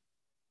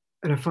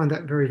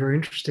very, very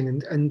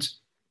interesting. And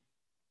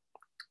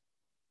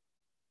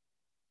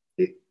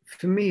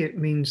for me, it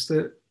means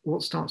that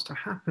what starts to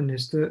happen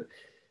is that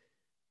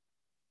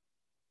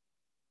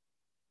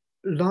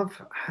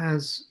love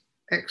has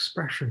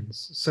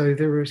expressions. So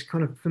there is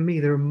kind of, for me,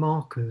 there are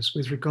markers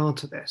with regard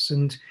to this.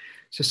 And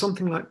so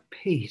something like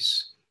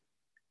peace,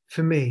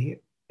 for me,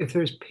 if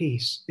there is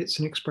peace, it's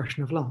an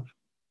expression of love.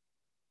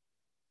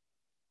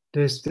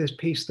 There's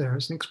peace there,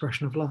 it's an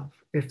expression of love.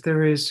 If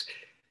there is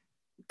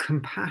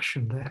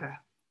compassion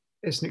there,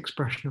 it's an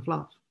expression of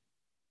love.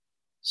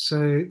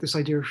 So this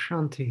idea of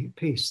shanti,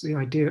 peace, the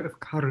idea of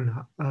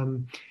karuna,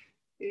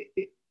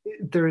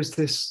 there is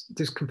this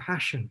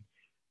compassion.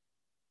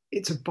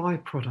 It's a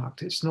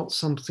byproduct. It's not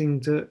something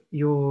that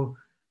you're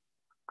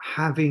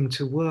having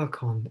to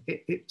work on.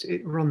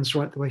 It runs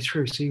right the way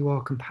through. So you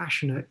are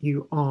compassionate,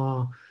 you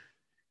are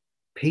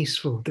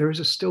peaceful. There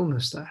is a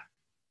stillness there.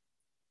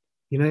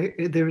 You know,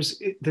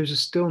 there's a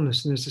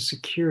stillness and there's a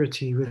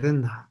security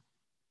within that.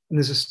 And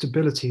there's a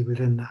stability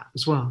within that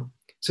as well.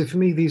 So for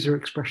me, these are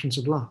expressions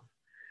of love.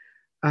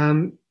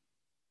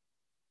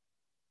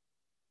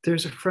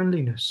 There's a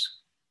friendliness.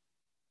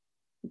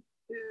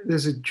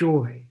 There's a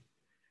joy.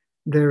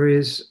 There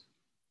is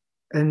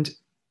and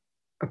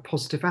a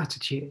positive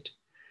attitude.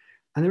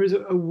 And there is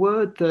a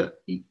word that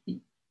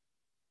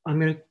I'm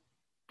going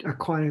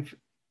to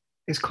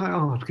it's quite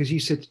hard because you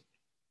said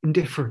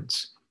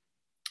indifference.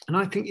 And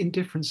I think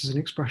indifference is an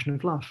expression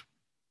of love.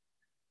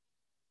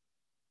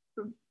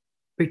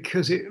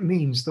 Because it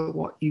means that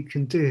what you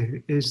can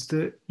do is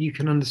that you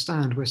can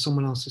understand where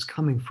someone else is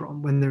coming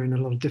from when they're in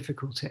a lot of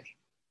difficulty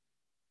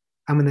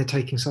and when they're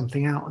taking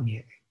something out on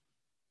you.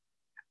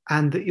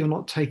 And that you're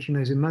not taking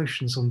those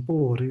emotions on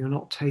board or you're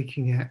not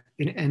taking it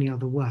in any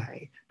other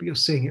way, but you're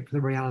seeing it for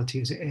the reality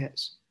as it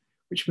is,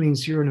 which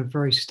means you're in a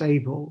very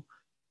stable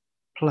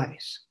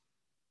place,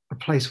 a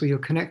place where you're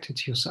connected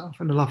to yourself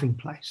and a loving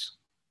place.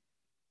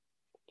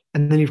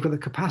 And then you've got the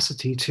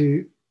capacity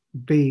to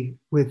be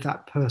with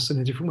that person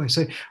in a different way.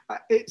 So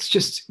it's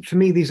just, for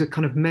me, these are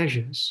kind of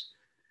measures.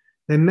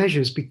 They're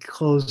measures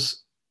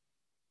because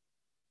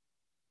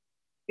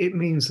it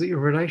means that your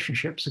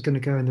relationships are going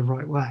to go in the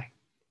right way,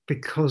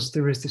 because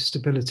there is this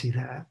stability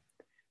there,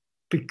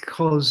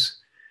 because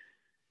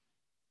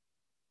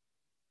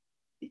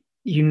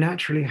you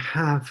naturally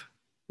have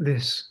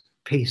this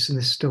peace and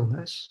this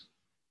stillness.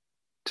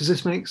 Does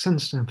this make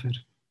sense, Stanford?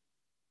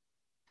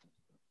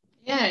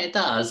 Yeah, it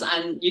does.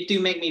 And you do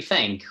make me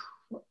think,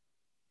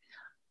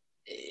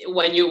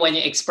 when you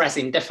express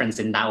indifference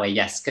in that way,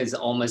 yes, because it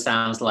almost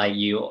sounds like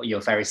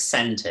you're very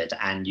centered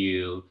and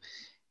you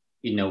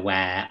know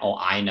where, or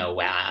I know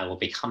where I will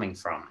be coming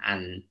from,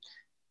 and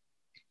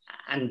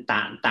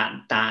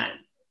that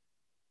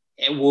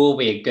it will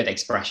be a good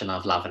expression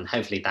of love, and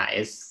hopefully that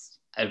is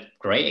a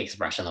great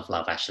expression of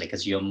love actually,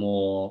 because you're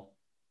more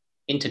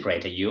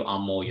integrated, you are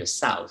more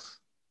yourself.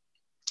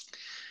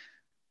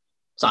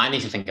 So I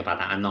need to think about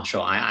that. I'm not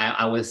sure.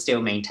 I will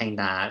still maintain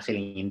that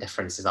feeling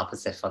indifference is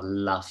opposite for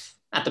love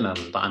at the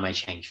moment, but I might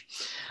change.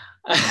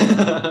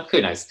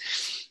 Who knows?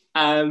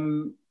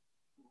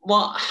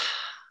 What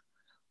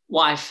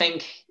I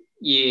think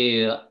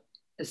you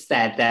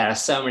said, there are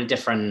so many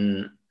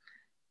different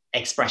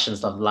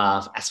expressions of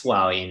love as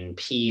well, in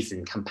peace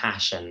and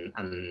compassion,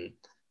 and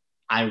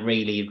I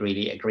really,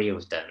 really agree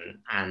with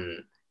them.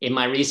 And in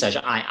my research,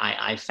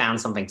 I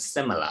found something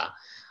similar.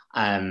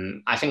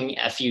 I think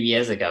a few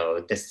years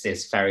ago, this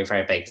is very,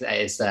 very big.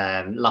 It's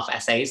love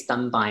essays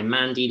done by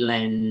Mandy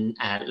Len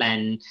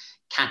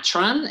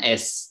Catran.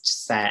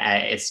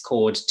 It's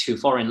called To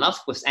Fall in Love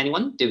with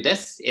Anyone, Do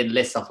This. It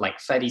lists of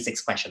like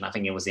 36 questions. I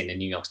think it was in the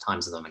New York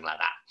Times or something like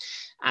that.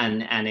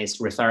 And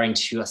it's referring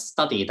to a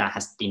study that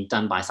has been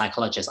done by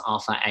psychologist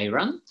Arthur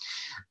Aron.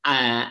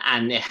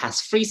 And it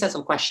has 3 sets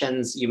of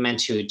questions you're meant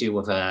to do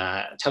with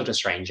a total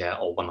stranger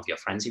or one of your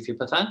friends, if you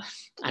prefer.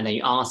 And then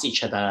you ask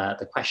each other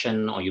the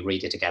question, or you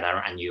read it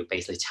together, and you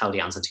basically tell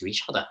the answer to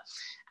each other.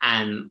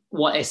 And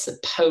what it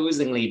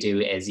supposedly do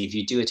is, if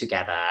you do it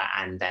together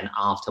and then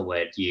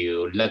afterward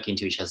you look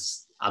into each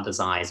other's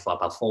eyes for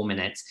about 4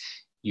 minutes,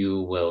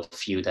 you will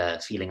feel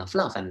the feeling of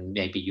love, and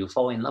maybe you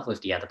fall in love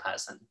with the other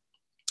person.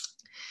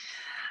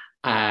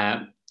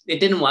 It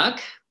didn't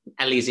work.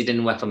 At least it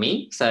didn't work for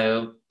me.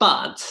 So,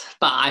 but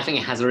I think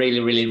it has a really,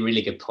 really,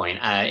 really good point.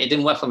 It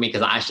didn't work for me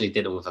because I actually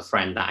did it with a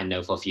friend that I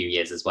know for a few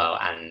years as well.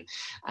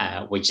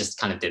 And we just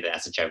kind of did it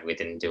as a joke. We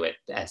didn't do it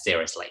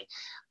seriously.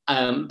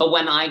 But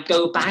when I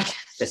go back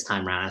this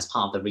time around as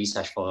part of the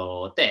research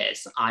for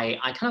this, I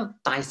kind of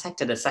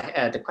dissected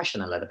the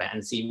question a little bit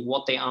and see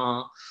what they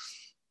are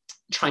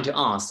trying to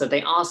ask. So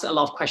they ask a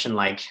lot of questions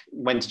like,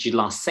 when did you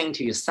last sing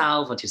to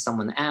yourself or to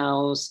someone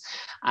else?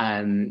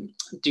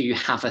 Do you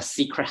have a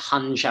secret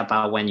hunch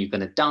about when you're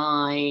going to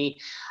die?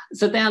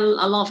 So there are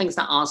a lot of things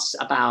that ask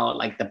about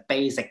like the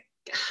basic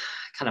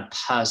kind of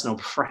personal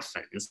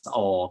preference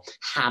or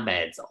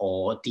habits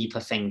or deeper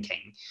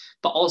thinking.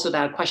 But also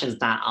there are questions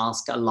that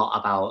ask a lot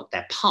about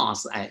their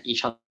past,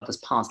 each other's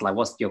past, like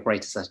what's your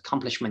greatest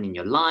accomplishment in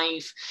your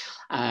life,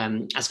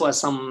 as well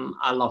as a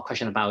lot of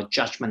questions about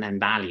judgment and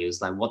values,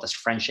 like what does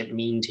friendship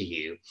mean to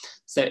you?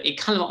 So it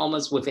kind of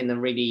almost within a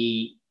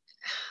really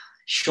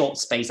short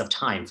space of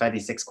time,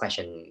 36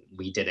 questions,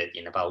 we did it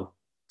in about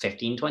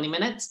 15, 20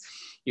 minutes.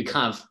 You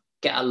kind of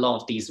get a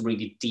lot of these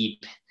really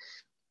deep,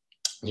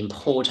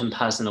 important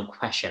personal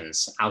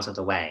questions out of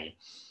the way.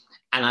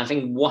 And I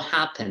think what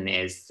happened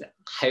is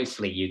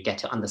hopefully you get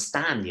to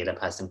understand the other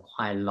person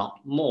quite a lot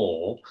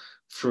more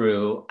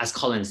through, as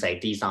Colin said,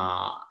 these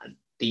are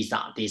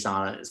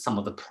some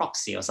of the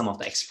proxy or some of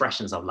the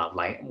expressions of love,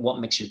 like what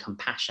makes you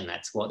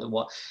compassionate,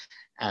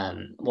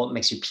 what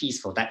makes you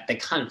peaceful, that they're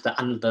kind of the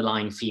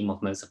underlying theme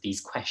of most of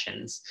these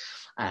questions,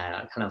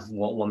 kind of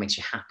what makes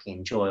you happy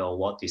and joy, or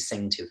what do you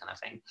sing to, kind of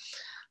thing.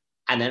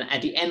 And then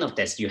at the end of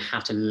this, you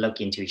have to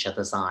look into each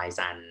other's eyes,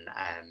 and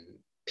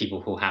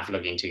people who have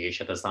looked into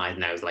each other's eyes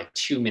knows like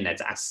 2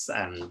 minutes, as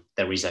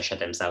the researcher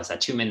themselves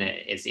said, 2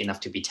 minutes is enough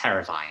to be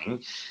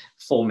terrifying,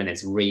 4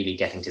 minutes really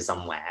getting to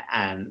somewhere.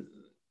 And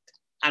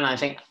I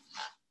think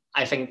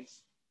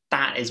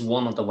that is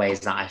one of the ways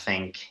that I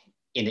think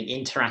in the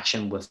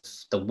interaction with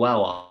the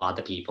world or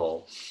other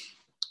people,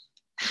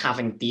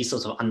 having these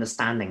sorts of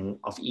understanding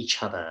of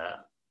each other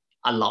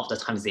a lot of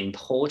the times is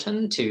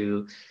important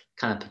to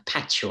kind of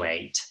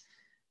perpetuate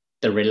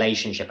the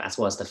relationship as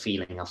well as the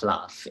feeling of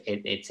love.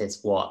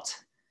 It's what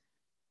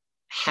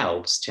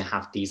helps to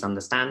have these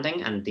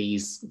understanding and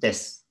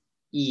this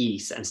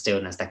ease and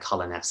stillness that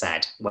Colin have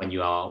said when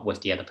you are with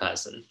the other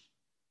person.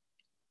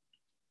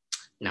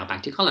 Now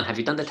back to Colin. Have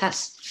you done the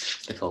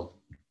test before?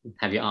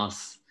 Have you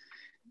asked?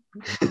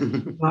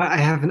 Well, I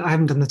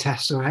haven't done the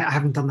test, so I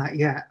haven't done that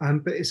yet.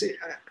 But is it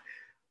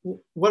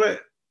one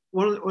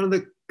of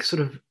the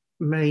sort of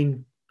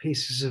main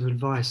pieces of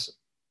advice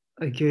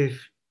I give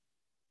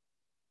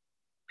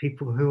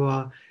people who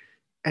are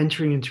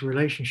entering into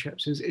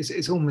relationships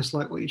is almost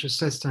like what you just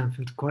said,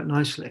 Stanford, quite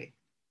nicely.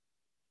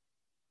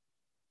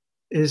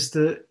 Is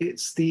that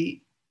it's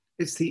the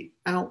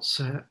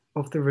outset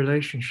of the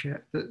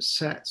relationship that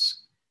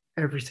sets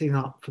everything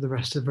up for the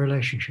rest of the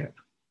relationship.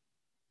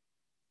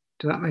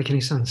 Does that make any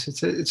sense?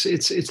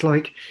 It's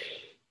like,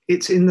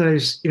 it's in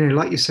those,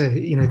 like you said,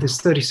 there's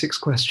 36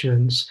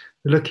 questions,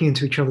 we're looking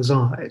into each other's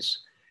eyes.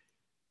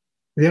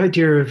 The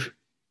idea of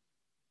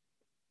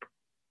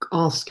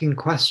asking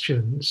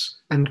questions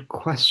and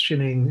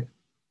questioning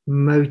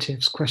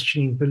motives,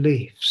 questioning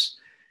beliefs,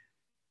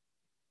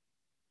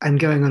 and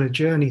going on a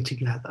journey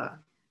together,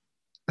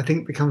 I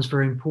think becomes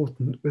very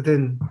important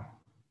within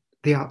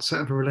the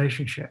outset of a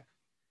relationship.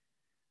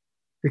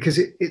 Because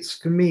it's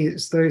for me,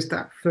 it's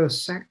that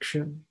first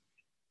section,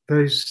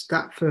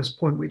 that first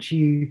point which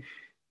you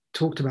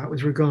talked about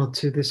with regard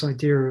to this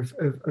idea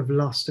of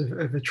lust,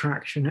 of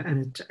attraction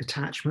and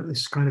attachment,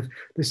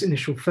 this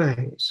initial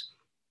phase.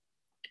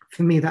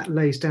 For me, that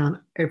lays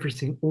down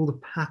everything, all the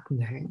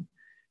patterning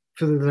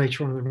for the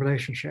later on in the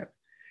relationship.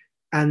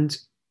 And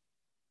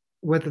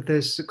whether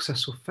there's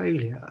success or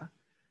failure,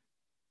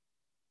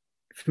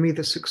 for me,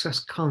 the success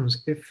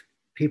comes if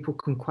people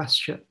can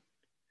question,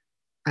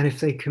 and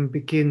if they can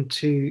begin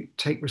to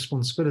take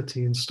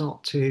responsibility and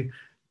start to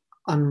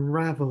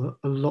unravel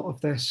a lot of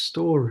their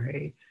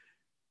story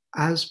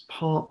as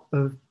part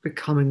of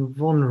becoming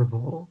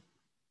vulnerable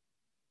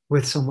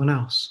with someone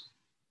else.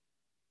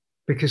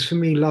 Because for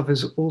me, love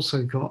has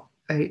also got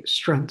a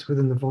strength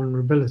within the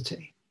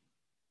vulnerability.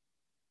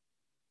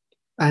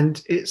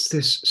 And it's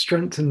this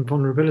strength and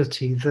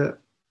vulnerability that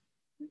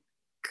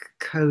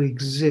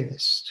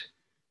coexist,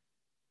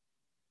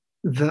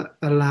 that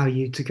allow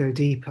you to go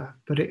deeper.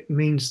 But it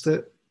means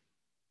that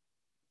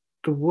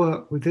the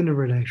work within a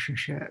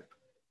relationship,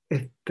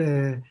 if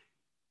they're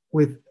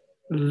with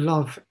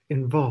love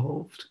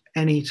involved,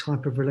 any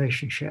type of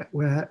relationship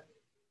where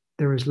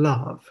there is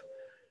love,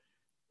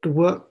 the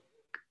work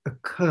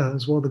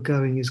occurs while the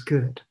going is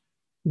good,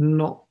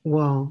 not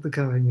while the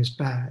going is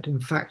bad.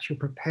 In fact, you're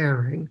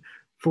preparing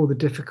for the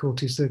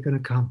difficulties that are going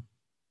to come.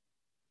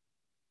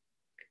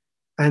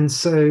 And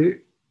so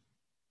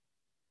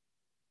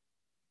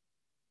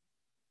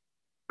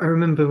I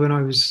remember when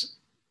I was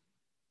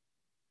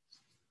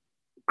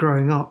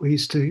growing up, we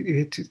used to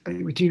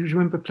do you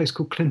remember a place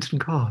called Clinton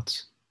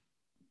Cards?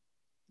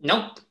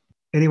 Nope.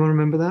 Anyone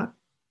remember that?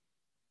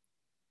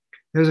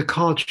 There was a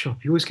card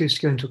shop. You always used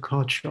to go into a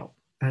card shop.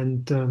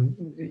 And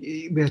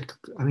we had,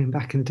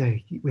 back in the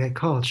day, we had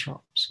card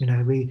shops.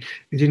 We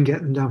didn't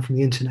get them down from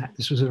the internet.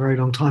 This was a very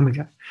long time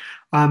ago.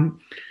 And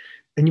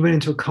you went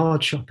into a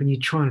card shop and you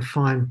try and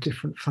find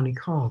different funny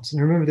cards.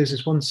 And I remember there's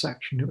this one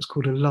section, it was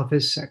called a Love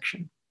Is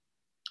section.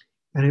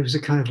 And it was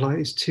a kind of like,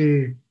 it's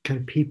two kind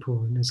of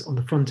people and there's on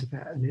the front of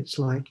it. And it's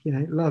like,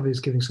 love is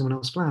giving someone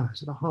else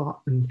flowers at a heart.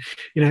 And,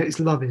 it's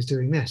love is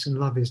doing this and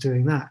love is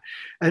doing that.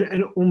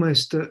 And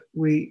almost that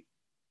we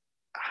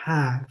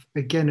have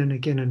again and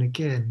again and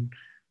again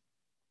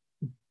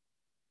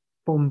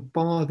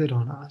bombarded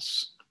on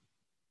us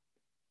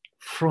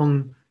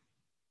from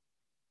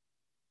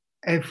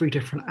every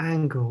different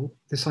angle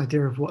this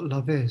idea of what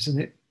love is.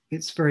 And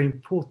it's very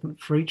important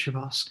for each of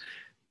us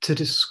to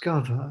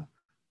discover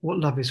what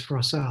love is for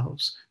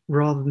ourselves,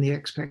 rather than the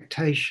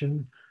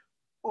expectation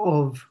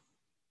of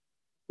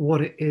what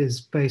it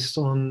is based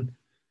on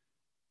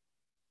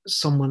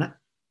someone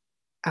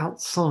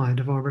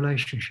outside of our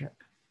relationship.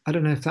 I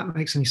don't know if that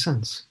makes any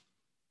sense.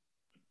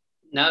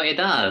 No, it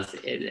does.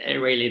 It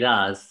really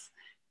does.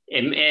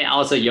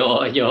 Also,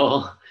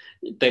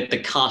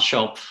 the car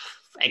shop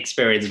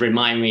experience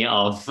remind me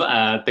of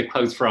the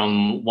quote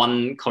from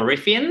one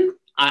Corinthian.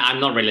 I'm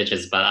not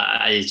religious,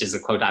 but it's just a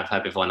quote I've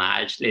heard before,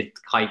 and it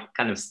quite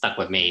kind of stuck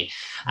with me.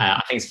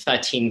 I think it's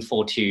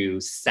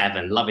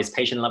 13:4-7. Love is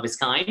patient, love is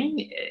kind.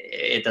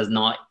 It does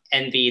not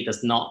envy, it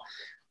does not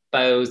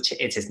boast,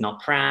 it is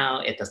not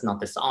proud, it does not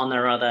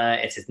dishonor other,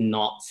 it is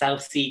not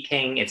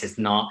self-seeking, it is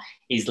not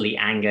easily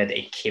angered,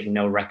 it keeps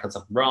no records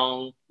of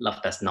wrong.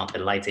 Love does not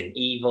delight in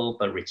evil,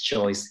 but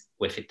rejoice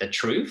with the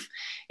truth.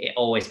 It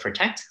always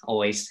protects,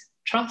 always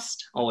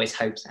trusts, always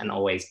hopes, and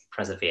always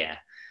persevere.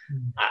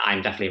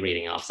 I'm definitely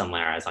reading it off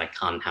somewhere, as I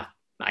don't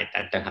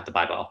have the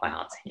Bible off by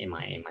heart in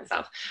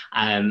myself.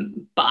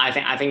 But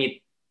I think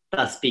it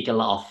does speak a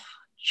lot of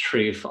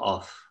truth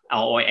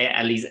or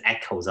at least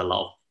echoes a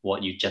lot of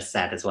what you just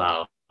said as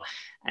well.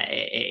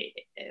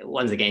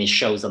 Once again, it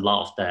shows a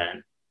lot of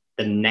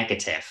the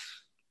negative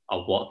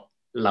of what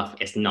love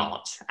is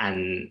not.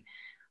 And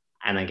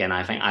again,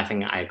 I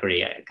think I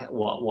agree.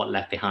 What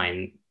Left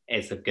Behind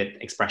is a good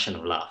expression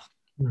of love.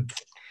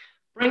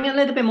 Bring a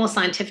little bit more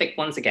scientific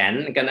once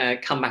again. I'm gonna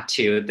come back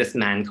to this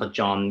man called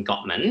John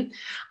Gottman,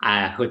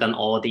 who done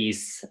all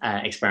these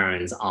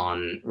experiments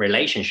on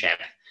relationship.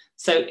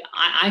 So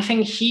I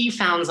think he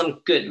found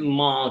some good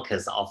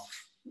markers of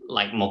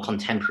like more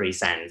contemporary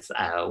sense,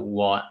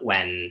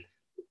 when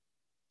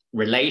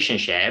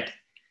relationship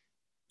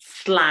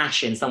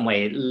 / in some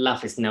way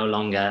love is no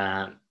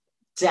longer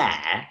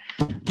there.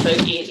 So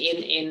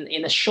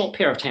in a short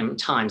period of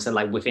time, so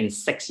like within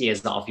 6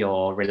 years of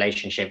your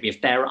relationship,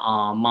 if there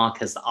are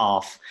markers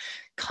of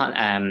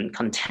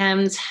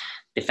contempt,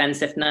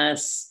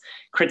 defensiveness,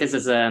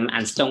 criticism,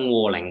 and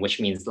stonewalling, which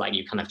means like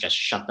you kind of just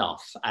shut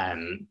off,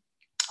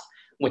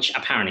 which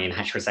apparently in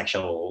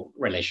heterosexual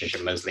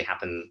relationship mostly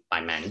happen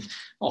by men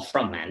or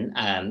from men,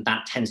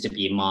 that tends to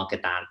be a marker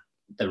that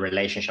the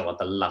relationship or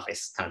the love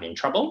is kind of in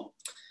trouble.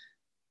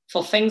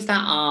 For things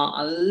that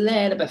are a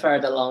little bit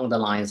further along the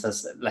lines,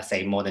 as let's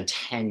say more than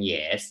 10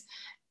 years,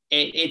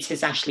 it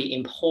is actually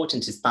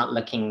important to start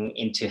looking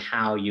into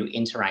how you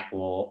interact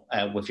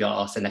with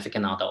your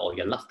significant other or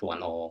your loved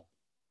one or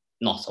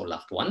not so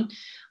loved one.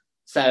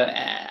 So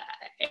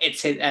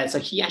so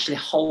he actually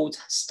holds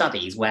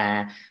studies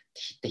where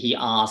he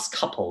asks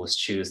couples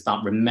to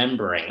start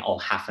remembering or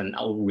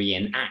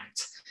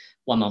reenact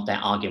one of their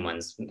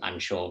arguments. I'm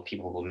sure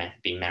people who have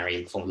been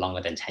married for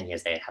longer than 10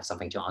 years, they have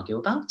something to argue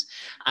about.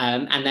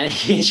 And then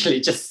he usually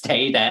just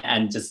stay there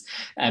and just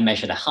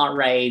measure the heart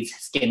rates,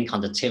 skin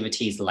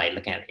conductivities, like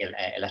looking at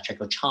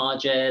electrical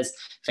charges,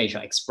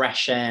 facial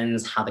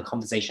expressions, how the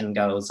conversation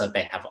goes. So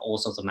they have all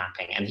sorts of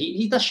mapping. And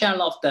he does share a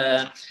lot of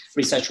the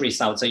research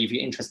results. So if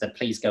you're interested,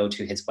 please go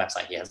to his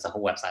website. He has a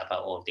whole website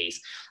about all of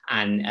these.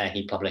 And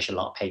he published a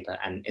lot of paper,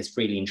 and it's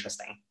really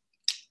interesting.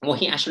 Well,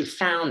 he actually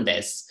found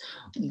this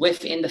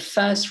within the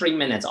first 3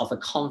 minutes of a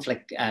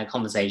conflict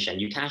conversation.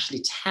 You can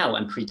actually tell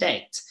and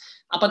predict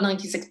about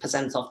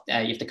 96% of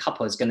if the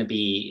couple is going to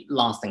be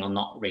lasting or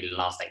not really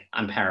lasting.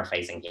 I'm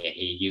paraphrasing here.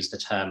 He used the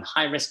term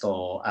high risk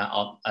or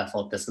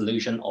for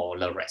dissolution or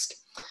low risk.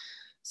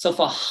 So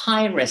for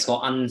high risk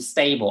or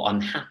unstable,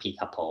 unhappy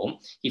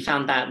couple, he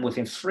found that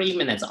within 3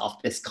 minutes of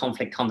this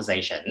conflict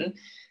conversation,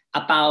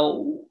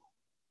 about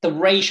the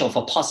ratio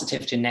for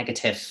positive to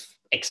negative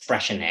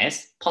expression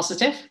is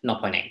positive,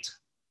 0.8,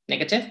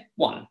 negative,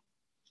 1.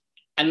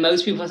 And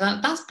most people say,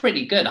 that's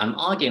pretty good. I'm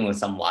arguing with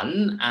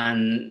someone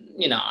and,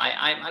 you know,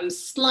 I'm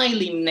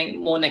slightly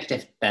more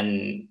negative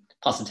than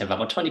positive,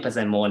 about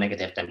 20% more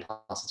negative than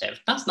positive.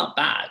 That's not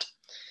bad.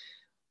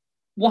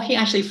 What he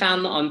actually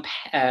found on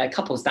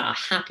couples that are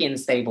happy and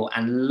stable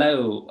and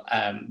low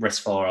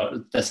risk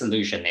for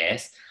dissolution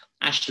is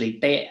actually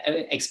they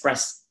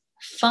express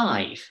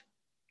 5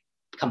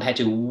 compared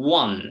to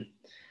 1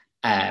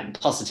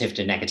 positive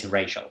to negative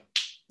ratio.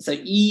 So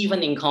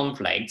even in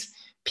conflict,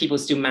 people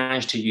still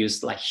manage to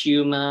use like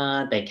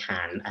humor. They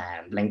can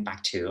link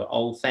back to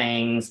old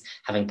things,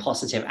 having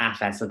positive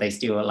affect. So they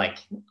still like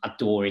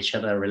adore each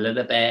other a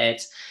little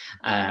bit.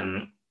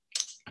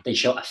 They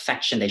show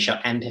affection, they show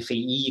empathy,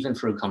 even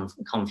through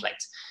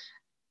conflict.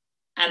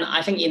 And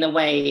I think in a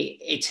way,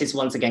 it is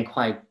once again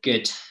quite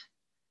good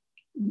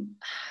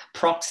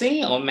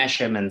proxy or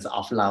measurements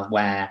of love,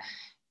 where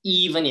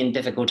even in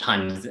difficult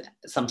times,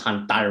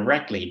 sometimes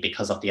directly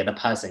because of the other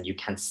person, you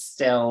can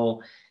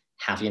still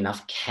have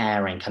enough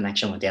care and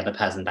connection with the other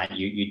person that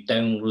you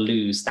don't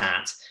lose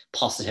that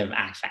positive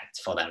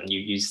affect for them.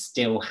 You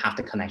still have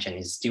the connection.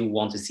 You still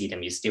want to see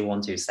them. You still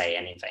want to say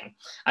anything.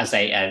 I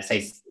say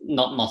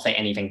not say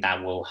anything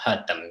that will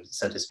hurt them,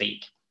 so to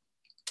speak.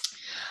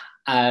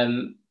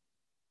 And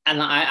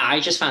I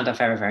just found that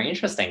very, very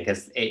interesting,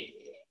 because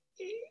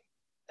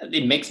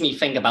it makes me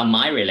think about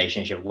my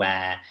relationship,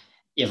 where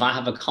if I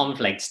have a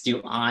conflict,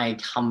 do I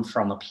come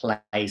from a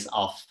place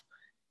of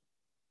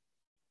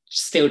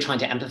still trying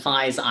to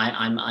empathize?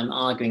 I'm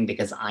arguing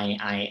because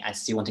I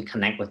still want to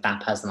connect with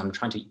that person. I'm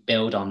trying to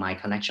build on my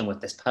connection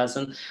with this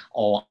person,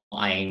 or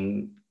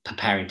I'm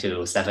preparing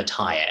to sever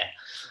tie.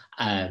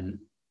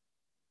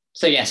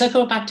 So yeah, so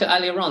go back to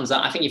earlier on. So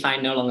I think if I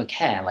no longer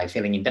care, like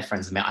feeling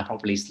indifference, I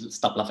probably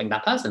stop loving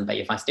that person. But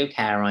if I still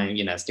care,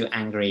 I'm still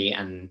angry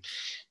and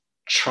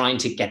trying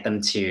to get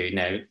them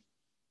to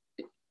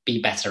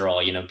be better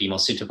or be more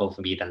suitable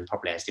for me, then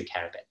probably I still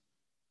care a bit.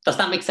 Does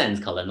that make sense,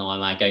 Colin, or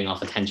am I going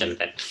off a tangent a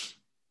bit?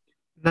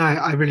 No,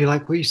 I really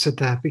like what you said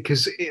there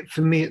because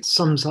for me, it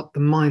sums up the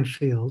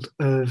minefield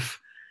of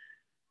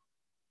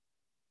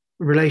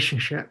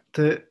relationship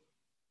that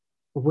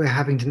we're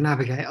having to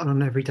navigate on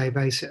an everyday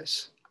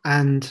basis.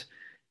 And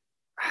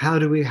how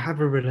do we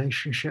have a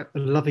relationship, a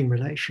loving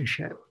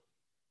relationship,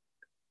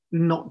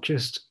 not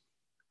just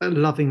a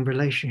loving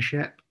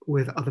relationship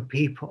with other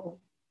people?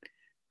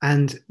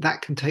 And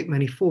that can take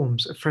many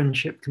forms. A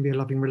friendship can be a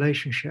loving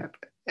relationship.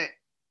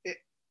 It,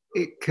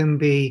 it can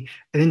be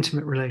an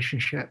intimate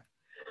relationship,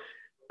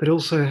 but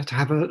also to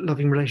have a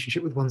loving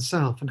relationship with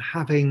oneself and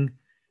having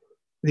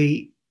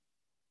the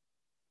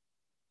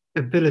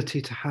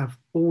ability to have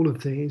all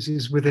of these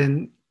is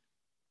within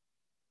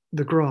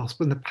the grasp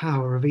and the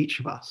power of each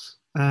of us.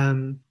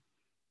 So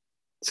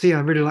yeah,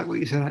 I really like what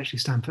you said, actually,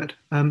 Stanford.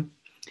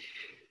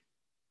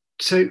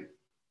 So,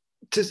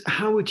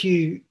 how would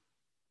you?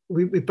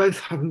 We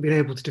both haven't been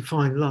able to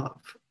define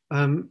love,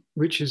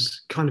 which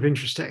is kind of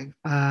interesting.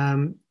 I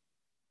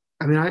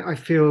mean, I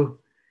feel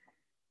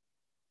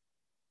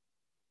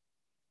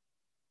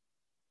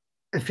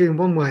in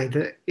one way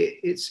that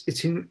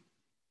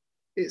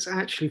it's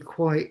actually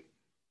quite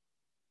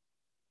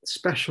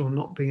special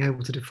not being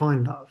able to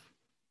define love,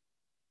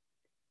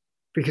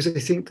 because I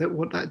think that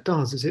what that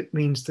does is it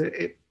means that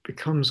it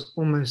becomes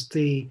almost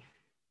the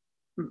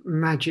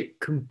magic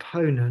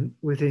component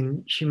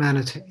within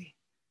humanity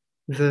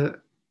that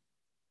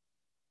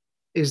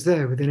is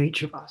there within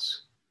each of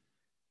us.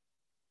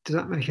 Does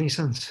that make any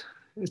sense?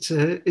 It's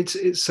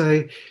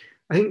a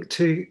I think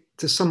to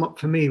sum up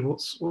for me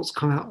what's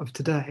come out of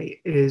today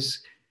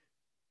is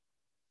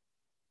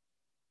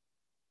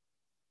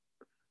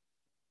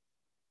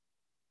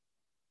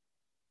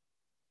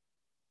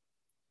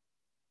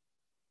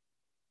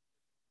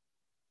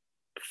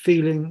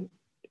feeling,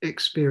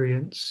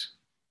 experience,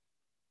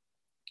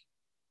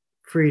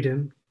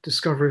 freedom,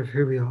 discovery of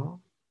who we are,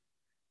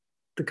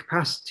 the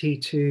capacity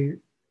to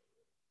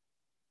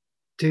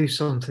do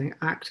something,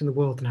 act in the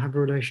world and have a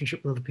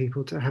relationship with other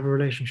people, to have a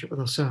relationship with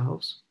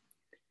ourselves,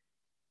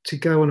 to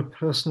go on a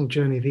personal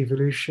journey of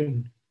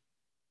evolution,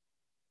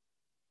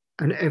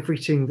 and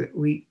everything that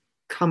we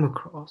come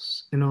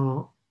across in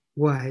our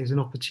way is an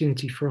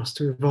opportunity for us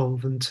to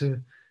evolve and to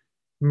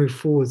move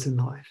forwards in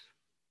life.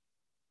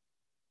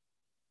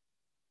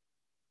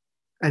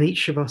 And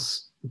each of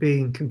us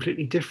being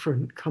completely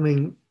different,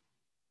 coming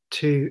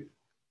to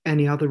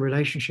any other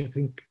relationship,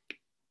 and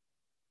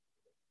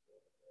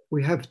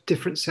we have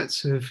different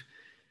sets of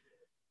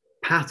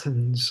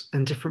patterns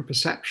and different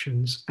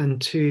perceptions,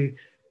 and to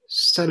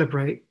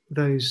celebrate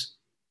those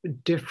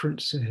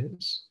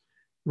differences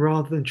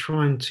rather than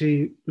trying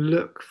to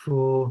look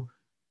for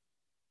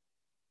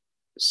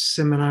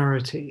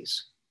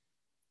similarities.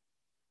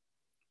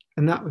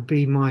 And that would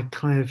be my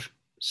kind of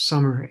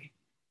summary.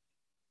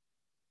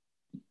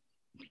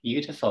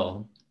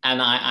 Beautiful.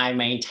 And I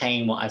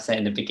maintain what I said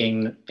in the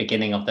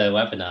beginning of the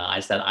webinar.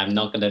 I said I'm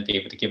not going to be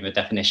able to give a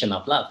definition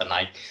of love, and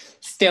I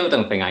still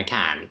don't think I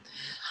can.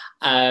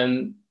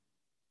 I'm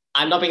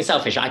not being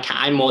selfish.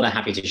 I'm more than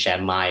happy to share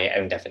my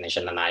own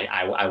definition, and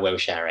I will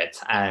share it.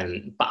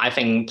 But I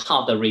think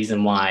part of the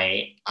reason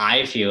why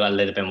I feel a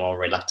little bit more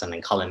reluctant,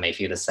 and Colin may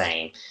feel the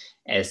same,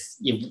 is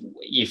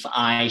if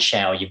I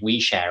share or if we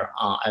share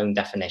our own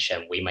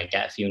definition, we might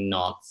get a few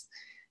nods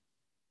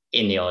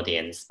in the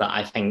audience. But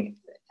I think,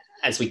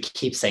 as we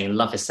keep saying,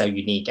 love is so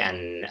unique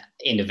and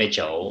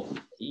individual.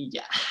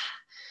 Yeah.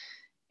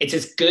 It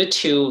is good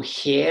to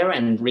hear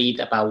and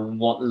read about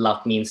what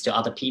love means to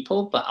other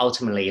people, but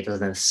ultimately it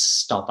doesn't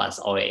stop us,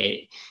 or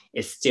it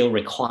still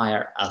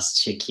requires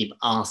us to keep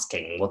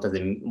asking, what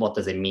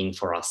does it mean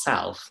for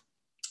ourselves?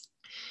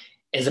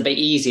 It's a bit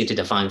easier to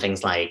define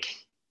things like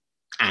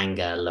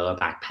anger, lower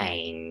back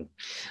pain,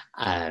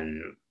 I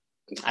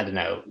don't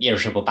know,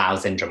 irritable bowel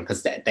syndrome,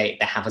 because they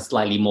have a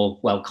slightly more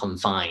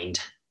well-confined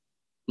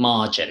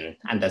margin,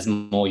 and there's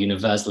more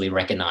universally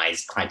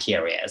recognized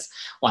criteria.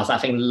 Whilst I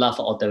think love,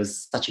 although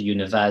such a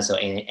universal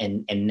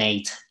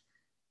innate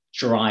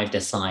drive,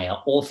 desire,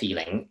 or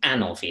feeling,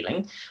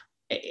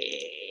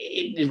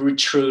 it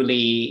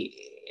truly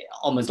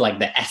almost like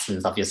the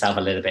essence of yourself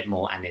a little bit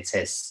more, and it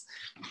is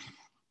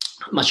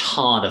much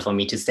harder for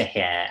me to sit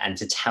here and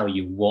to tell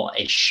you what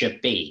it should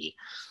be.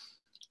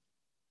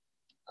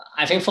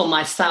 I think for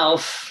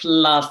myself,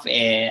 love,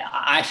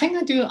 I think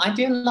I do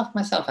love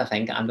myself. I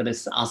think I'm going to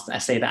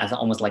say that as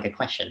almost like a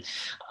question.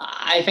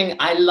 I think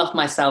I love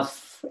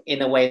myself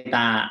in a way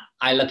that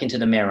I look into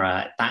the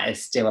mirror, that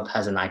is still a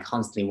person I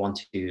constantly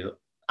want to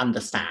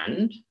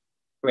understand,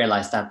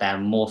 realize that there are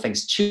more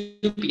things to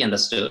be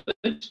understood.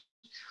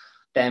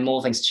 There are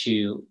more things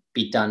to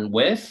be done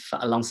with,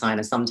 alongside,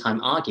 and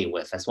sometimes argue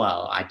with as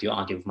well. I do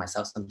argue with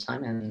myself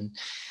sometimes, and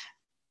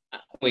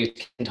we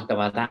can talk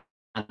about that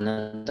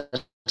another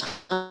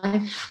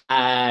time.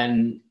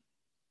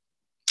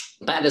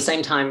 But at the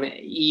same time,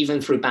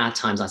 even through bad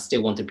times, I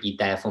still want to be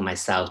there for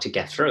myself to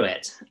get through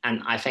it.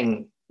 And I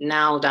think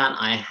now that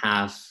I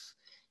have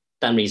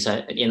done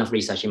enough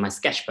research in my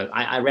sketchbook,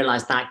 I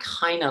realized that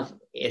kind of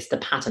is the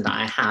pattern that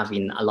I have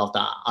in a lot of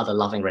the other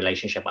loving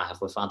relationship I have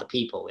with other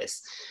people,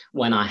 is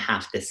when I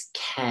have this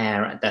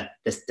care, that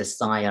this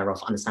desire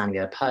of understanding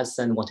the other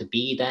person, want to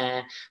be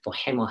there for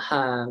him or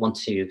her, want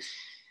to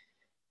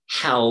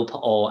help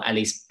or at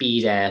least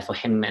be there for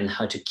him and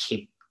her to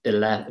keep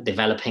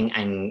developing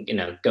and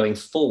going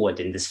forward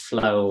in this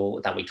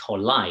flow that we call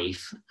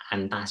life.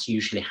 And that's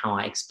usually how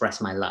I express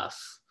my love.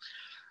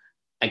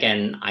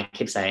 Again, I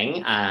keep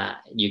saying,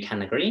 you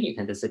can agree, you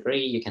can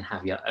disagree, you can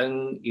have your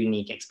own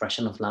unique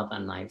expression of love,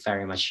 and I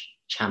very much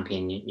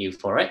champion you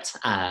for it.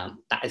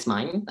 That is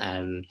mine.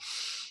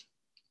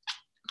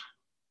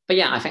 But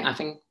yeah, I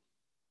think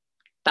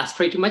that's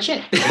pretty much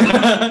it.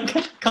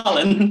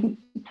 Colin.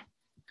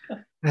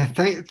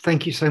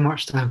 Thank you so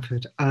much,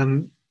 Stanford.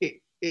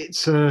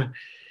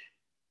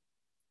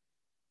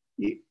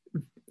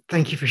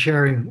 Thank you for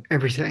sharing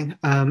everything,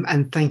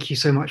 and thank you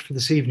so much for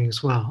this evening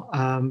as well.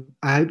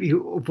 I hope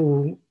you have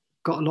all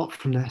got a lot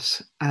from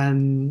this,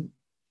 and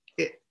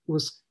it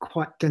was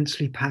quite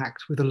densely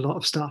packed with a lot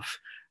of stuff,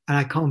 and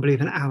I can't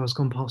believe an hour's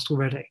gone past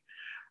already.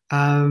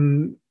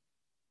 I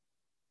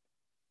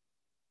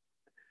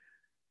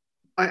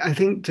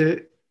think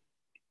that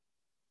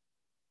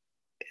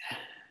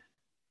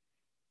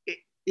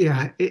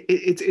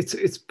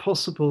it's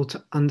possible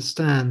to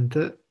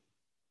understand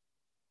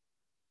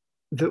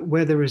that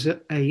where there is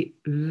a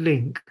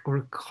link or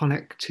a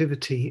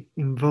connectivity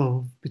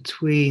involved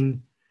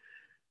between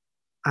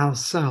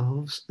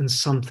ourselves and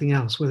something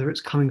else, whether it's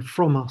coming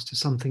from us to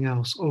something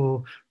else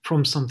or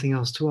from something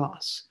else to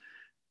us,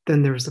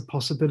 then there is the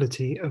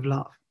possibility of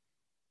love.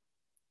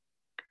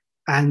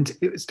 And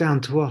it's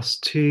down to us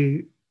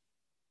to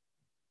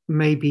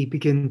maybe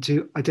begin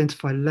to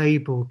identify,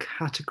 label,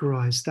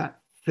 categorize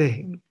that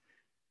thing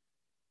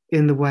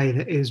in the way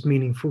that is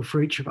meaningful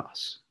for each of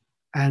us.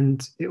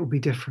 And it will be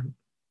different.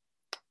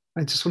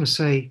 I just want to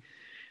say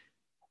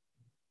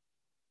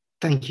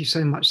thank you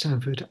so much,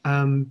 Stanford,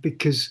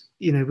 because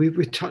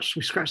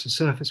we scratched the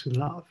surface with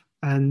love,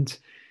 and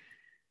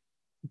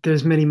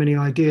there's many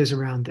ideas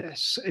around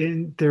this.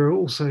 And there are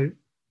also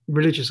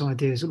religious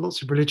ideas,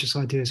 lots of religious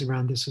ideas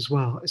around this as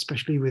well,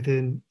 especially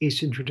within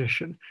Eastern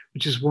tradition,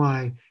 which is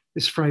why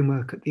this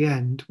framework at the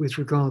end, with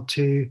regard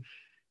to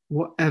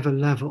whatever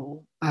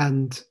level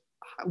and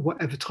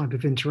whatever type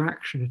of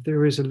interaction, if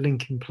there is a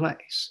link in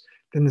place,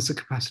 then there's a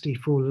capacity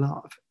for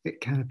love.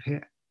 It can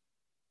appear.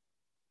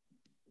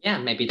 Yeah,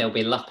 maybe there'll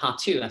be love part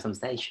 2 at some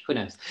stage. Who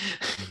knows?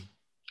 Okay.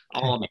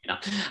 Or maybe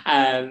not.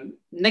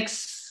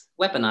 Next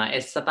webinar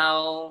is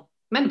about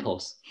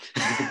menopause.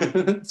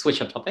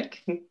 Switch up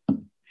topic.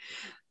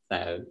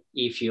 So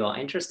if you are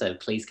interested,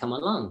 please come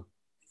along.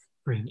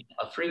 Brilliant.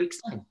 About 3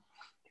 weeks time.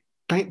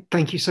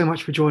 Thank you so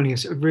much for joining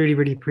us. I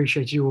really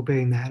appreciate you all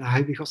being there, and I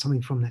hope you got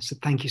something from this. So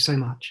thank you so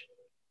much.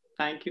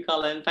 Thank you,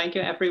 Colin. Thank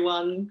you,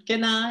 everyone. Good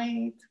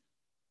night.